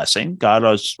that's a blessing. God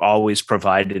has always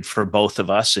provided for both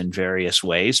of us in various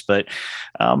ways. But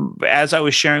as I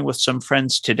was sharing with some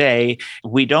friends today,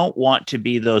 we don't want to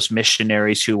be those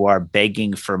missionaries who are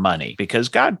begging for money, because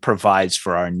God provides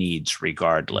for our needs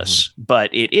regardless. Mm-hmm.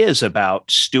 But it is about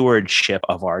stewardship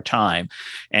of our time,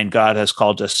 and God has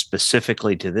called us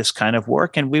specifically to this kind of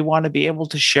work, and we want to be able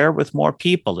to share with more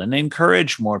people and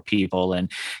encourage more people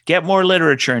and get more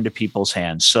literature into people's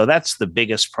hands. So that's the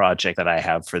biggest project that I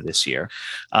have for this year.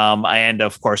 And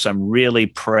of course, I'm really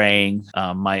praying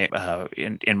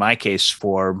in my case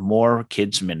for more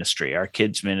kids ministry. Our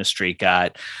kids ministry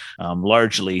got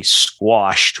largely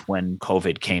squashed when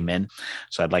COVID came in.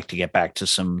 So I'd like to get back to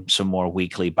some more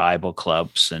weekly Bible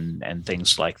clubs and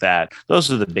things like that.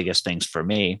 Those are the biggest things for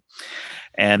me.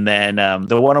 And then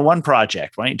the 101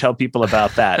 Project. Why don't you tell people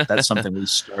about that? That's something we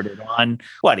started on,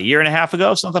 a year and a half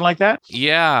ago, something like that?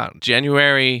 Yeah,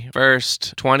 January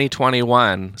 1st,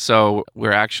 2021. So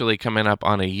we're actually coming up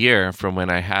on a year from when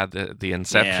I had the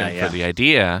inception for the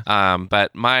idea.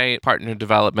 But my partner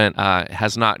development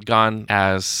has not gone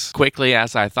as quickly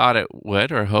as I thought it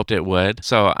would or hoped it would.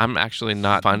 So I'm actually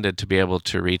not funded to be able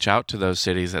to reach out to those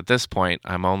cities at this point.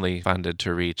 I'm only funded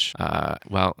to reach,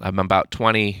 I'm about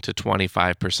 20 to 25%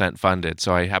 funded.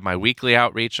 So I have my weekly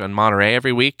outreach on Monterey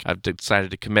every week. I've decided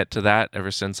to commit to that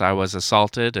ever since I was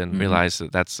assaulted, and realized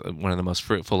that that's one of the most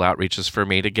fruitful outreaches for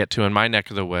me to get to in my neck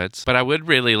of the woods. But I would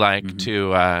really like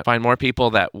to find more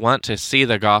people that want to see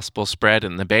the gospel spread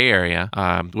in the Bay Area,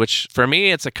 which for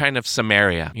me, it's a kind of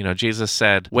Samaria. Jesus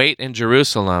said, wait in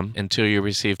Jerusalem until you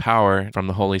receive power from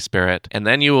the Holy Spirit, and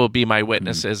then you will be my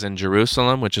witnesses in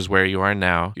Jerusalem, which is where you are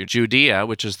now, your Judea,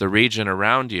 which is the region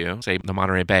around you, say the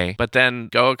Monterey Bay, but then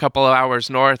go a couple of hours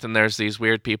north and there's these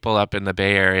weird people up in the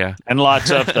Bay Area. And lots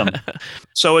of them.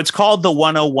 So it's called the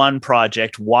 101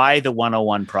 Project. Why the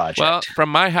 101 Project? Well, from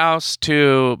my house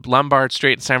to Lombard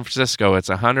Street in San Francisco, it's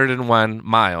 101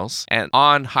 miles and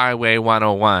on Highway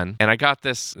 101. And I got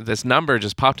this number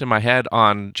just popped in my head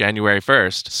on January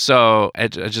 1st. So I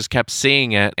just kept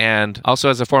seeing it. And also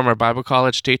as a former Bible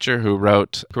college teacher who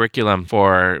wrote curriculum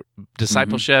for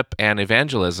discipleship and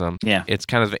evangelism, it's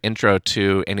kind of the intro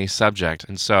to any subject.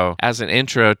 And so as an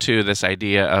intro to this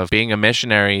idea of being a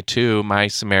missionary to my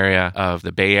Samaria of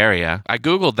the Bay Area, I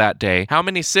Googled that day, how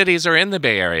many cities are in the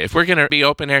Bay Area? If we're going to be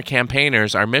open-air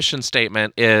campaigners, our mission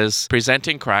statement is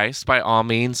presenting Christ by all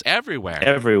means everywhere.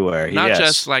 Everywhere, Not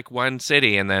just like one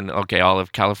city and then, all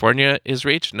of California is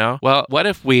reached? No. Well, what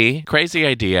if we, crazy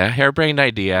idea, harebrained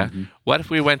idea, what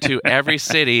if we went to every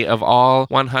city of all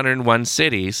 101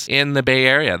 cities in the Bay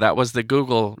Area? That was the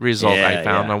Google result I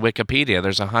found on Wikipedia.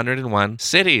 There's 101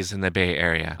 cities in the Bay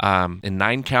Area, in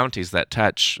 9 counties that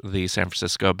touch the San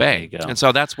Francisco Bay. And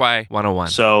so that's why 101.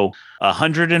 So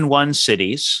 101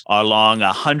 cities, along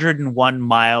 101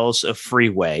 miles of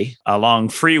freeway, along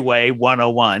Freeway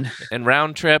 101. And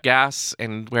round trip gas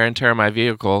and wear and tear of my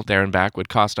vehicle there and back would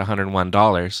cost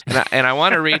 $101. And I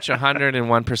want to reach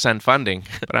 101% funding,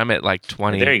 but I'm at like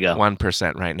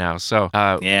 21% right now. So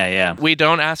we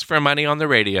don't ask for money on the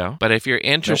radio, but if you're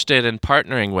interested in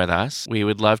partnering with us, we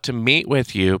would love to meet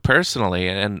with you personally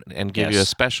and give you a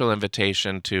special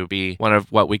invitation to be one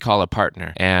of what we call a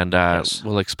partner. And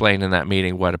we'll explain in that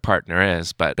meeting what a partner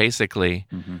is. But basically,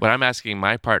 what I'm asking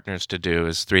my partners to do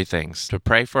is three things: to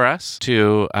pray for us,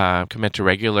 to commit to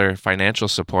regular financial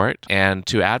support, and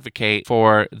to advocate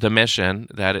for the mission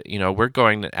that, we're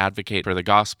going to advocate for the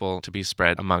gospel to be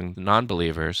spread among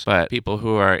non-believers. But people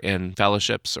who are in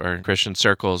fellowships or Christian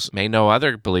circles may know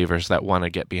other believers that want to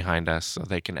get behind us so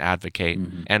they can advocate.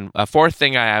 And a fourth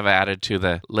thing I have added to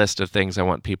the list of things I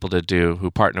want people to do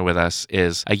who partner with us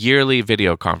is a yearly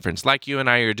video conference like you and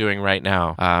I are doing right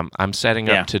now. I'm setting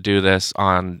up to do this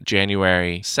on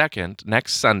January 2nd,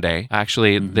 next Sunday.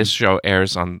 Actually, this show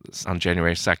airs on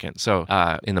January 2nd, so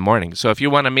in the morning. So if you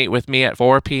want to meet with me at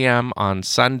 4 p.m. on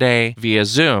Sunday via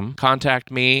Zoom,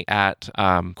 contact me at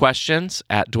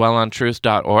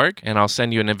questions@dwellontruth.org, and I'll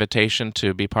send you an invitation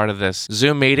to be part of this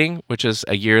Zoom meeting, which is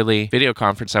a yearly video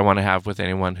conference I want to have with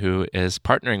anyone who is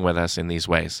partnering with us in these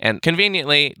ways. And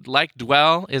conveniently, like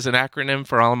Dwell is an acronym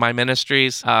for all of my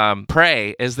ministries,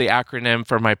 Pray is the acronym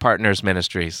for my partners'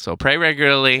 ministries. So pray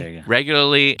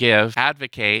regularly give,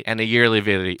 advocate, and a yearly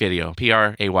video,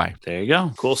 PRAY. There you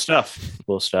go. Cool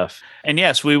stuff. And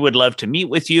yes, we would love to meet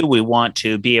with you. We want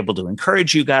to be able to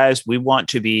encourage you guys. We want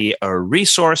to be a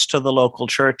resource to the local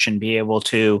church and be able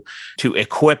to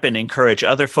equip and encourage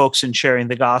other folks in sharing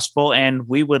the gospel. And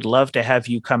we would love to have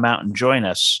you come out and join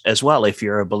us as well if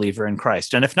you're a believer in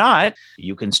Christ. And if not,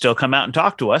 you can still come out and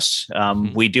talk to us.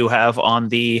 We do have on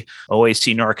the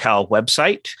OAC NorCal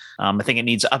website, I think it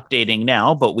needs updating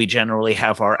now, but we generally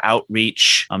have our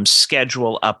outreach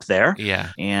schedule up there. Yeah.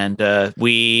 And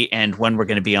when we're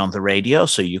going to be on the radio,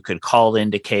 so you could call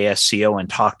into KSCO and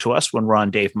talk to us when we're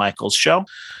on Dave Michaels' show.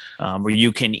 Where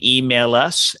you can email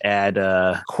us at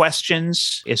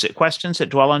questions. Is it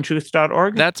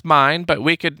questions@dwellontruth.org? That's mine, but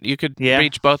you could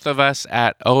reach both of us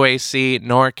at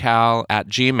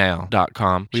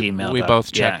oacnorcal@gmail.com. We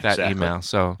both check that email.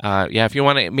 So if you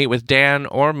want to meet with Dan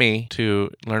or me to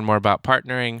learn more about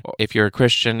partnering, if you're a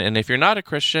Christian, and if you're not a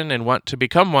Christian and want to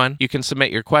become one, you can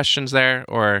submit your questions there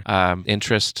or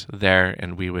interest there,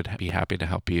 and we would be happy to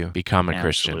help you become a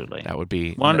Christian. That would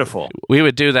be wonderful. We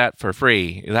would do that for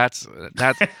free. That's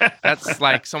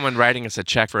like someone writing us a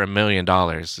check for $1 million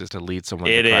just to lead someone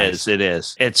to Christ. It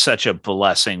is. It's such a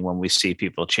blessing when we see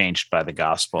people changed by the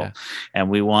gospel, and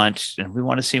we want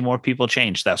to see more people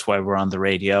changed. That's why we're on the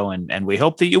radio, and we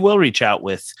hope that you will reach out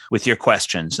with your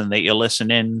questions and that you'll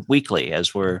listen in weekly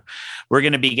as we're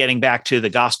going to be getting back to the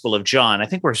Gospel of John. I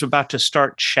think we're about to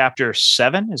start chapter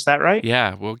 7. Is that right?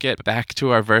 Yeah, we'll get back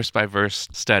to our verse by verse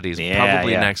studies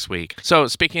probably next week. So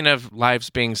speaking of lives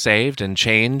being saved and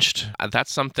changed,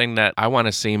 that's something that I want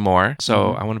to see more.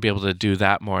 So I want to be able to do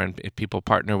that more. And if people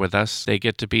partner with us, they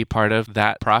get to be part of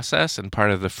that process and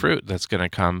part of the fruit that's going to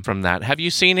come from that. Have you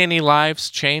seen any lives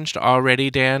changed already,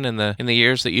 Dan, in the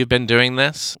years that you've been doing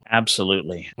this?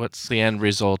 Absolutely. What's the end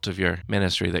result of your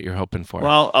ministry that you're hoping for?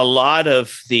 Well, a lot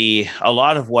of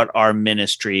what our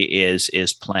ministry is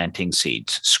planting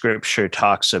seeds. Scripture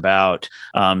talks about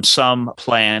some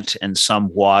plant and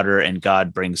some water, and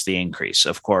God brings the increase.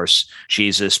 Of course,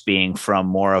 Jesus being from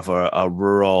more of a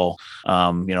rural,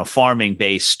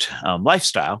 farming-based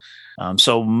lifestyle.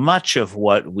 So much of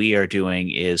what we are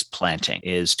doing is planting,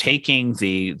 is taking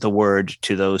the word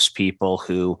to those people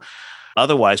who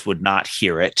otherwise would not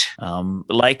hear it,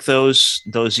 like those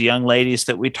young ladies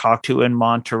that we talked to in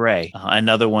Monterey.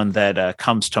 Another one that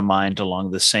comes to mind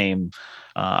along the same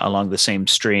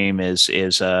stream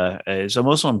is a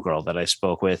Muslim girl that I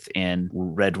spoke with in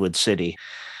Redwood City.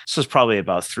 This was probably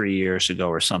about 3 years ago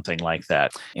or something like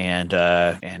that. And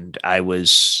I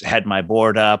had my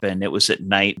board up, and it was at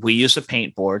night. We use a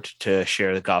paint board to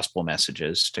share the gospel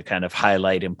messages, to kind of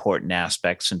highlight important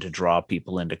aspects and to draw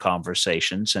people into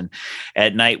conversations. And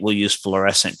at night, we'll use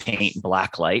fluorescent paint and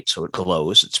black light, so it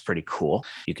glows. It's pretty cool.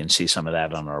 You can see some of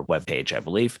that on our webpage, I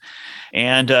believe.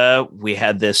 And we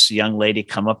had this young lady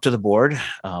come up to the board,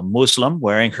 Muslim,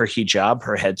 wearing her hijab,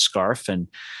 her headscarf, and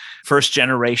first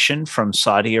generation from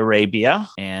Saudi Arabia,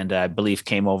 and I believe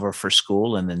came over for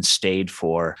school and then stayed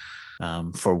for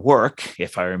for work,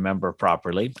 if I remember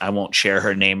properly. I won't share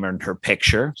her name and her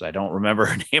picture, so I don't remember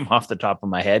her name off the top of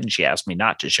my head. And she asked me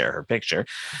not to share her picture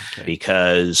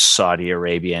because Saudi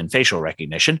Arabia and facial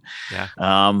recognition. Yeah.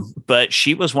 But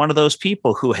she was one of those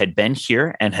people who had been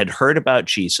here and had heard about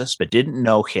Jesus, but didn't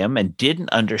know him and didn't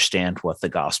understand what the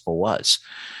gospel was.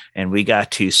 And we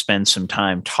got to spend some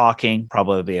time talking,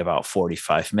 probably about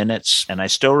 45 minutes. And I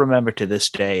still remember to this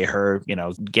day her,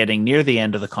 getting near the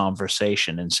end of the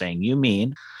conversation and saying, "You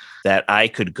mean that I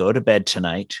could go to bed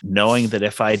tonight knowing that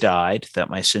if I died, that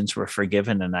my sins were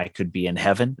forgiven and I could be in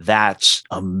heaven? That's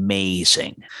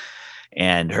amazing."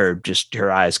 And her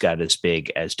eyes got as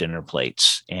big as dinner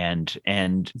plates. And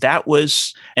that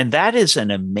is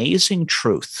an amazing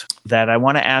truth that I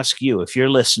want to ask you, if you're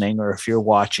listening or if you're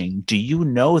watching, do you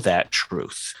know that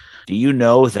truth? Do you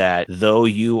know that though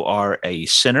you are a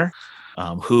sinner,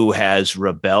 who has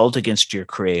rebelled against your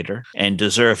Creator and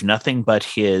deserve nothing but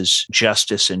his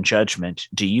justice and judgment,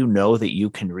 do you know that you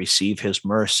can receive his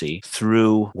mercy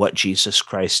through what Jesus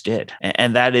Christ did?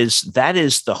 And that is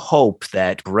the hope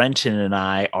that Brenton and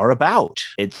I are about.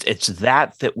 It's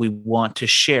that we want to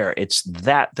share. It's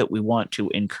that we want to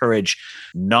encourage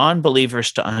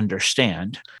non-believers to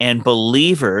understand and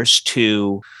believers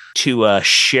to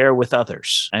share with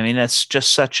others. I mean, that's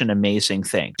just such an amazing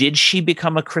thing. Did she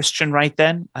become a Christian right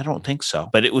then? I don't think so.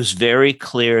 But it was very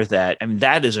clear that,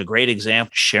 that is a great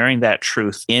example. Sharing that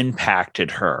truth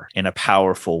impacted her in a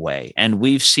powerful way. And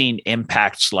we've seen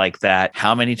impacts like that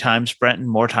how many times, Brenton?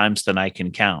 More times than I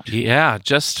can count. Yeah,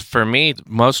 just for me,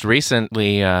 most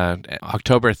recently,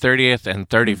 October 30th and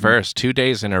 31st, 2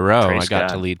 days in a row, Praise I got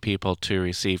to lead people to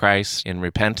receive Christ in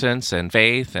repentance and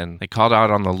faith. And they called out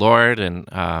on the Lord and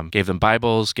gave them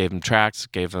Bibles, gave them tracts,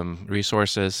 gave them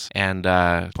resources, and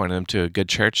pointed them to a good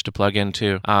church to plug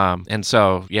into. And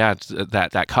so, yeah,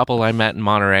 that couple I met in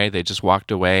Monterey, they just walked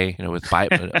away, with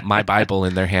my Bible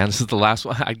in their hands. This is the last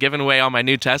one. I'd given away all my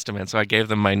New Testament, so I gave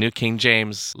them my New King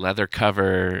James leather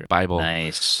cover Bible.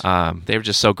 Nice. They were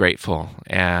just so grateful.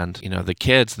 And, the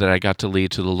kids that I got to lead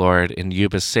to the Lord in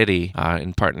Yuba City,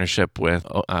 in partnership with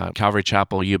Calvary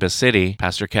Chapel, Yuba City,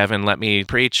 Pastor Kevin let me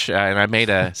preach, and I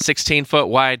made a 16-foot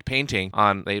wide painting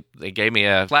on. They gave me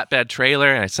a flatbed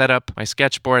trailer, and I set up my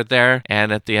sketchboard there.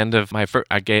 And at the end of my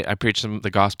I preached them the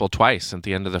gospel twice. At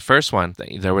the end of the first one,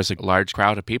 there was a large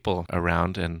crowd of people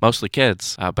around, and mostly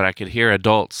kids. But I could hear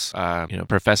adults,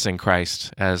 professing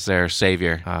Christ as their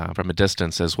Savior from a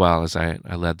distance, as well as I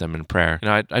led them in prayer.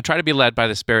 I try to be led by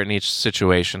the Spirit in each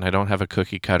situation. I don't have a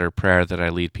cookie cutter prayer that I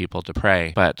lead people to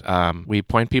pray, but we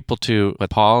point people to what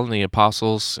Paul and the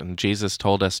apostles and Jesus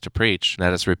told us to preach.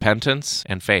 That is repentance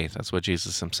and faith. That's what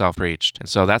Jesus himself preached. And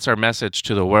so that's our message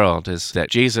to the world, is that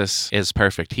Jesus is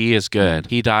perfect. He is good.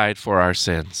 He died for our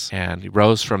sins and he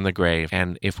rose from the grave.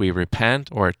 And if we repent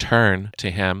or turn to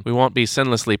him, we won't be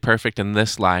sinlessly perfect in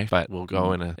this life, but we'll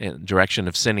go in a direction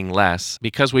of sinning less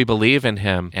because we believe in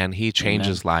him and he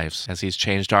changes lives as he's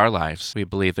changed our lives. We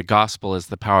believe the gospel is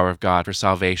the power of God for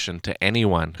salvation to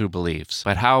anyone who believes.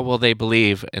 But how will they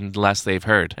believe unless they've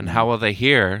heard? And how will they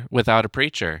hear without a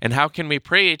preacher? And how can we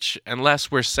preach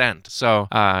unless we're sent? So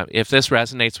if this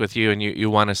resonates with you and you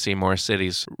want to see more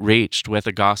cities reached with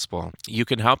the gospel, you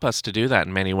can help us to do that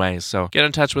in many ways. So get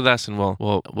in touch with us, and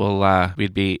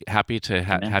we'd be happy to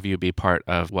have you be part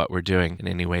of what we're doing in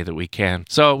any way that we can.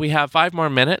 So we have 5 more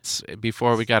minutes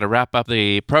before we got to wrap up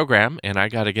the program, and I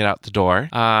got to get out the door.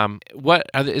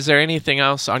 Is there anything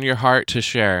else on your heart to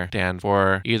share, Dan,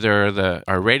 for either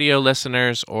our radio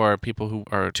listeners or people who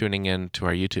are tuning in to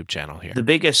our YouTube channel here? The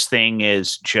biggest thing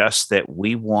is just that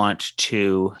we want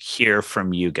to hear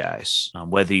from you guys,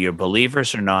 whether you're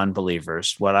believers or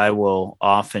non-believers. What I will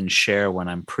often share when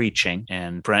I'm preaching,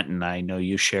 and Brenton, I know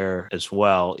you share as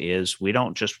well, is we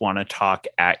don't just want to talk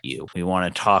at you. We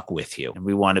want to talk with you, and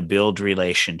we want to build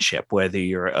relationship, whether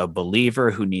you're a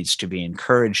believer who needs to be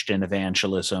encouraged in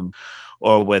evangelism,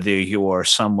 or whether you are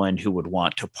someone who would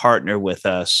want to partner with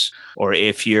us, or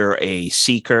if you're a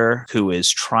seeker who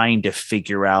is trying to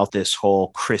figure out this whole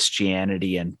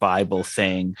Christianity and Bible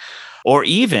thing, or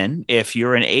even if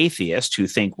you're an atheist who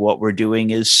think what we're doing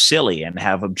is silly and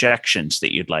have objections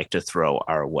that you'd like to throw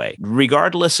our way.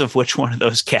 Regardless of which one of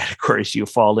those categories you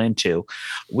fall into,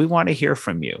 we want to hear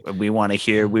from you. We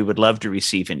would love to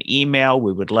receive an email.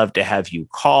 We would love to have you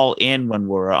call in when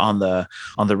we're on the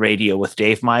radio with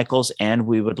Dave Michaels. and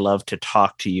we would love to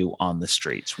talk to you on the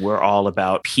streets. We're all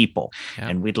about people,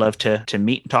 and we'd love to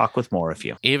meet and talk with more of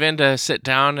you. Even to sit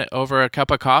down over a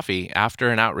cup of coffee after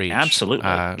an outreach. Absolutely.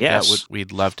 Yes.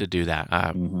 We'd love to do that.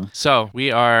 So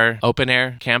we are Open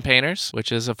Air Campaigners,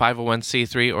 which is a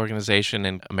 501c3 organization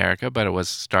in America, but it was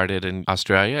started in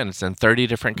Australia, and it's in 30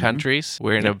 different countries.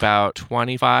 We're in about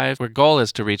 25. Our goal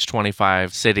is to reach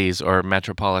 25 cities or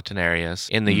metropolitan areas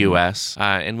in the U.S.,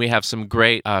 and we have some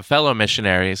great fellow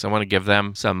missionaries. I want to give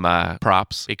them some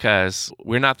props because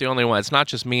we're not the only one. It's not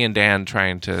just me and Dan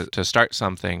trying to start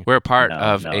something. We're a part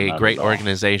of a great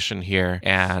organization here,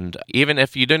 and even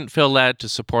if you didn't feel led to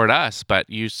support us, but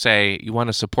you say you want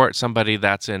to support somebody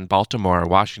that's in Baltimore,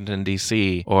 Washington,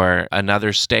 D.C., or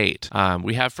another state,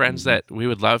 we have friends that we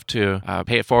would love to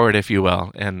pay it forward, if you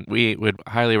will, and we would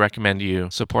highly recommend you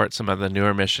support some of the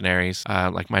newer missionaries,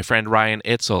 like my friend Ryan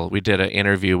Itzel. We did an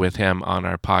interview with him on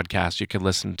our podcast. You can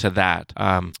listen to that.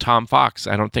 Tom Fox,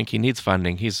 I don't think he needs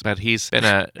funding. He's been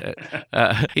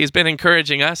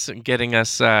encouraging us and getting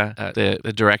us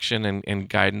the direction and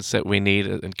guidance that we need,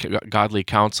 and godly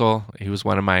counsel. He was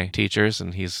one of my teachers,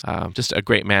 and he's just a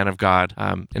great man of God.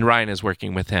 And Ryan is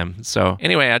working with him. So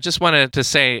anyway, I just wanted to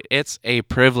say it's a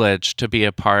privilege to be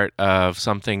a part of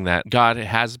something that God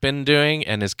has been doing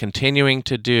and is continuing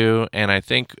to do. And I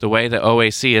think the way the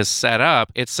OAC is set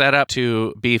up, it's set up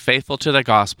to be faithful to the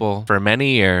gospel for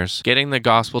many years, getting the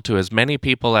gospel to as many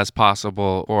people as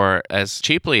possible or as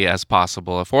cheaply as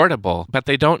possible, affordable, but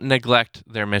they don't neglect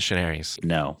their missionaries.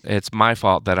 No. It's my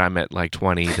fault that I'm at like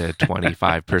 20 to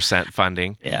 25%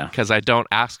 funding because I don't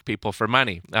ask people for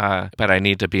money, but I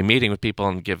need to be meeting with people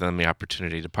and give them the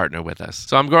opportunity to partner with us.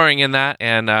 So I'm growing in that,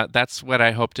 and that's what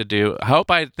I hope to do. I hope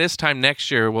by this time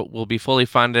next year we'll be fully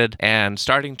funded and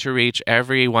starting to reach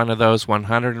every one of those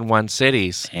 101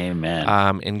 cities.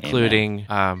 Amen. Including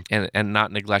and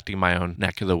not neglecting my own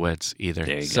neck of the woods either.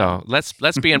 There you go. Let's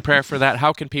be in prayer for that.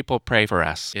 How can people pray for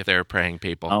us if they're praying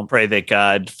people? I'll pray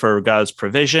that for God's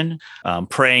provision,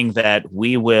 praying that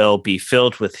we will be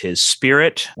filled with His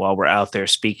Spirit while we're out there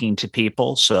speaking to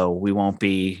people. So we won't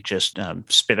be just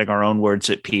spitting our own words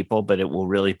at people, but it will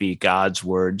really be God's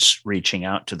words reaching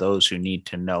out to those who need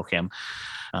to know Him.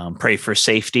 Pray for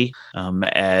safety,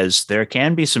 as there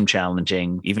can be some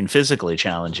challenging, even physically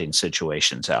challenging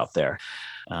situations out there.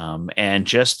 And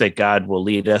just that God will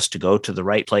lead us to go to the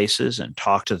right places and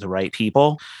talk to the right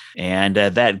people, and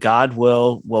that God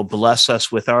will bless us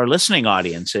with our listening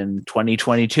audience in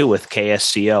 2022 with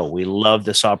KSCO. We love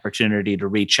this opportunity to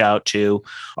reach out to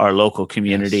our local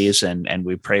communities, and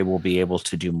we pray we'll be able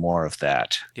to do more of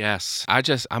that. Yes. I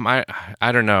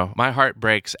don't know. My heart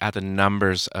breaks at the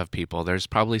numbers of people. There's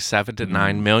probably 7 to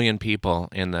 9 million people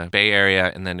in the Bay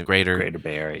Area and then the greater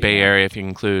Bay Area. Bay Area, if you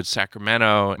include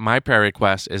Sacramento. My prayer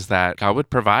request is that God would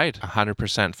provide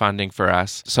 100% funding for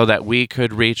us so that we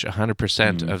could reach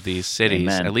 100% of these cities,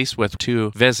 at least with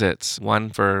 2 visits,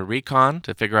 one for recon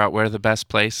to figure out where the best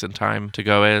place and time to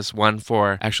go is, one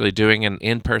for actually doing an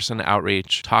in-person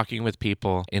outreach, talking with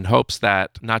people in hopes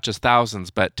that not just thousands,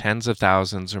 but tens of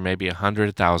thousands or maybe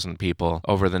 100,000 people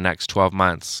over the next 12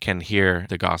 months can hear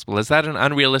the gospel. Is that an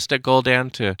unrealistic goal,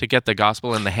 Dan, to get the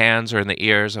gospel in the hands or in the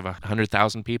ears of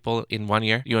 100,000 people in 1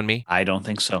 year, you and me? I don't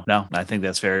think so. No, I think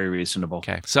that's very reasonable.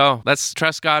 Okay, so let's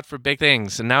trust God for big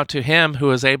things. And now to Him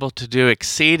who is able to do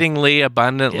exceedingly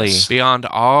abundantly beyond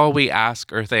all we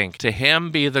ask or think. To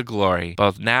Him be the glory,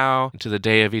 both now and to the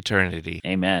day of eternity.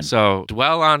 Amen. So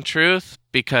dwell on truth,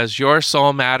 because your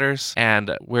soul matters,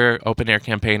 and we're Open Air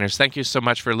Campaigners. Thank you so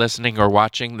much for listening or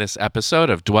watching this episode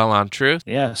of Dwell on Truth.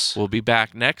 Yes. We'll be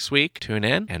back next week. Tune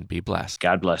in and be blessed.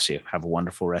 God bless you. Have a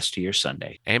wonderful rest of your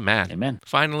Sunday. Amen. Amen.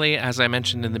 Finally, as I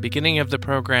mentioned in the beginning of the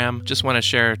program, just want to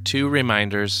share 2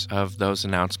 reminders of those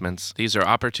announcements. These are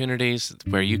opportunities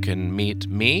where you can meet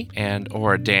me and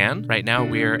or Dan. Right now,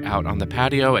 we're out on the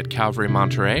patio at Calvary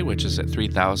Monterey, which is at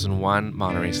 3001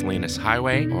 Monterey Salinas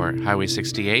Highway, or Highway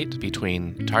 68, between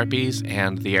Tarpes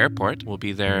and the airport. We'll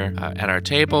be there at our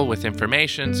table with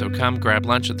information, so come grab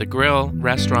lunch at the Grill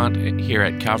restaurant here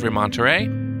at Calvary Monterey.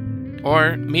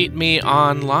 Or meet me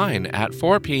online at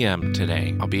 4 p.m.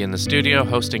 today. I'll be in the studio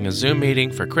hosting a Zoom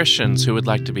meeting for Christians who would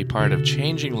like to be part of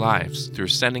changing lives through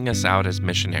sending us out as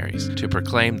missionaries to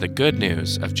proclaim the good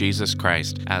news of Jesus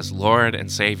Christ as Lord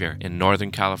and Savior in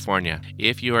Northern California.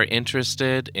 If you are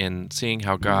interested in seeing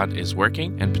how God is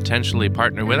working and potentially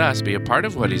partner with us, be a part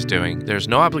of what He's doing, there's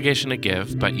no obligation to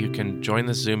give, but you can join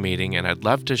the Zoom meeting, and I'd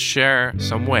love to share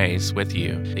some ways with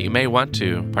you that you may want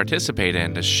to participate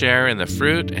in to share in the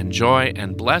fruit and joy joy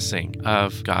and blessing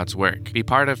of God's work. Be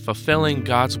part of fulfilling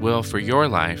God's will for your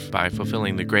life by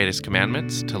fulfilling the greatest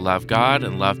commandments to love God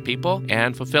and love people,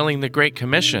 and fulfilling the Great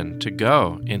Commission to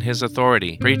go in His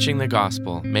authority, preaching the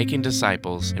gospel, making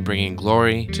disciples, and bringing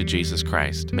glory to Jesus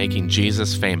Christ, making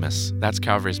Jesus famous. That's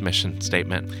Calvary's mission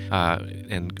statement.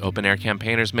 And Open Air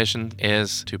Campaigners' mission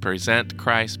is to present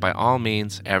Christ by all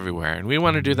means everywhere. And we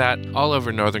want to do that all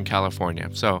over Northern California.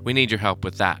 So we need your help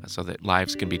with that so that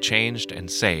lives can be changed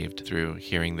and saved through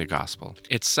hearing the gospel.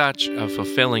 It's such a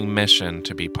fulfilling mission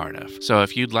to be part of. So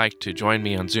if you'd like to join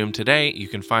me on Zoom today, you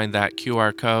can find that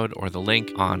QR code or the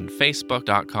link on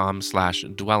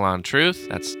facebook.com/dwellontruth.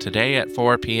 That's today at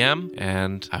 4 p.m.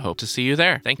 And I hope to see you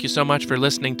there. Thank you so much for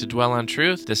listening to Dwell on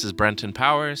Truth. This is Brenton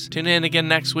Powers. Tune in again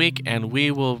next week, and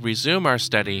we will resume our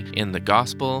study in the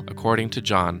Gospel according to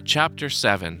John, chapter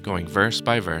 7, going verse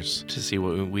by verse to see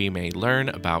what we may learn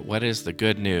about what is the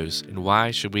good news and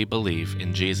why should we believe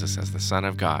in Jesus as the Son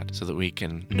of God, so that we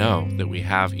can know that we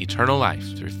have eternal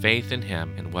life through faith in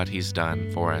Him and what He's done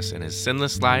for us in His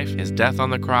sinless life, His death on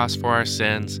the cross for our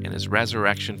sins, and His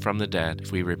resurrection from the dead.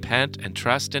 If we repent and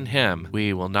trust in Him,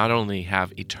 we will not only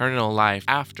have eternal life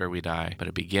after we die, but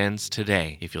it begins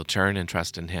today if you'll turn and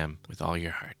trust in Him with all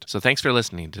your heart. So thanks for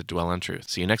listening to Dwell on Truth.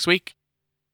 See you next week.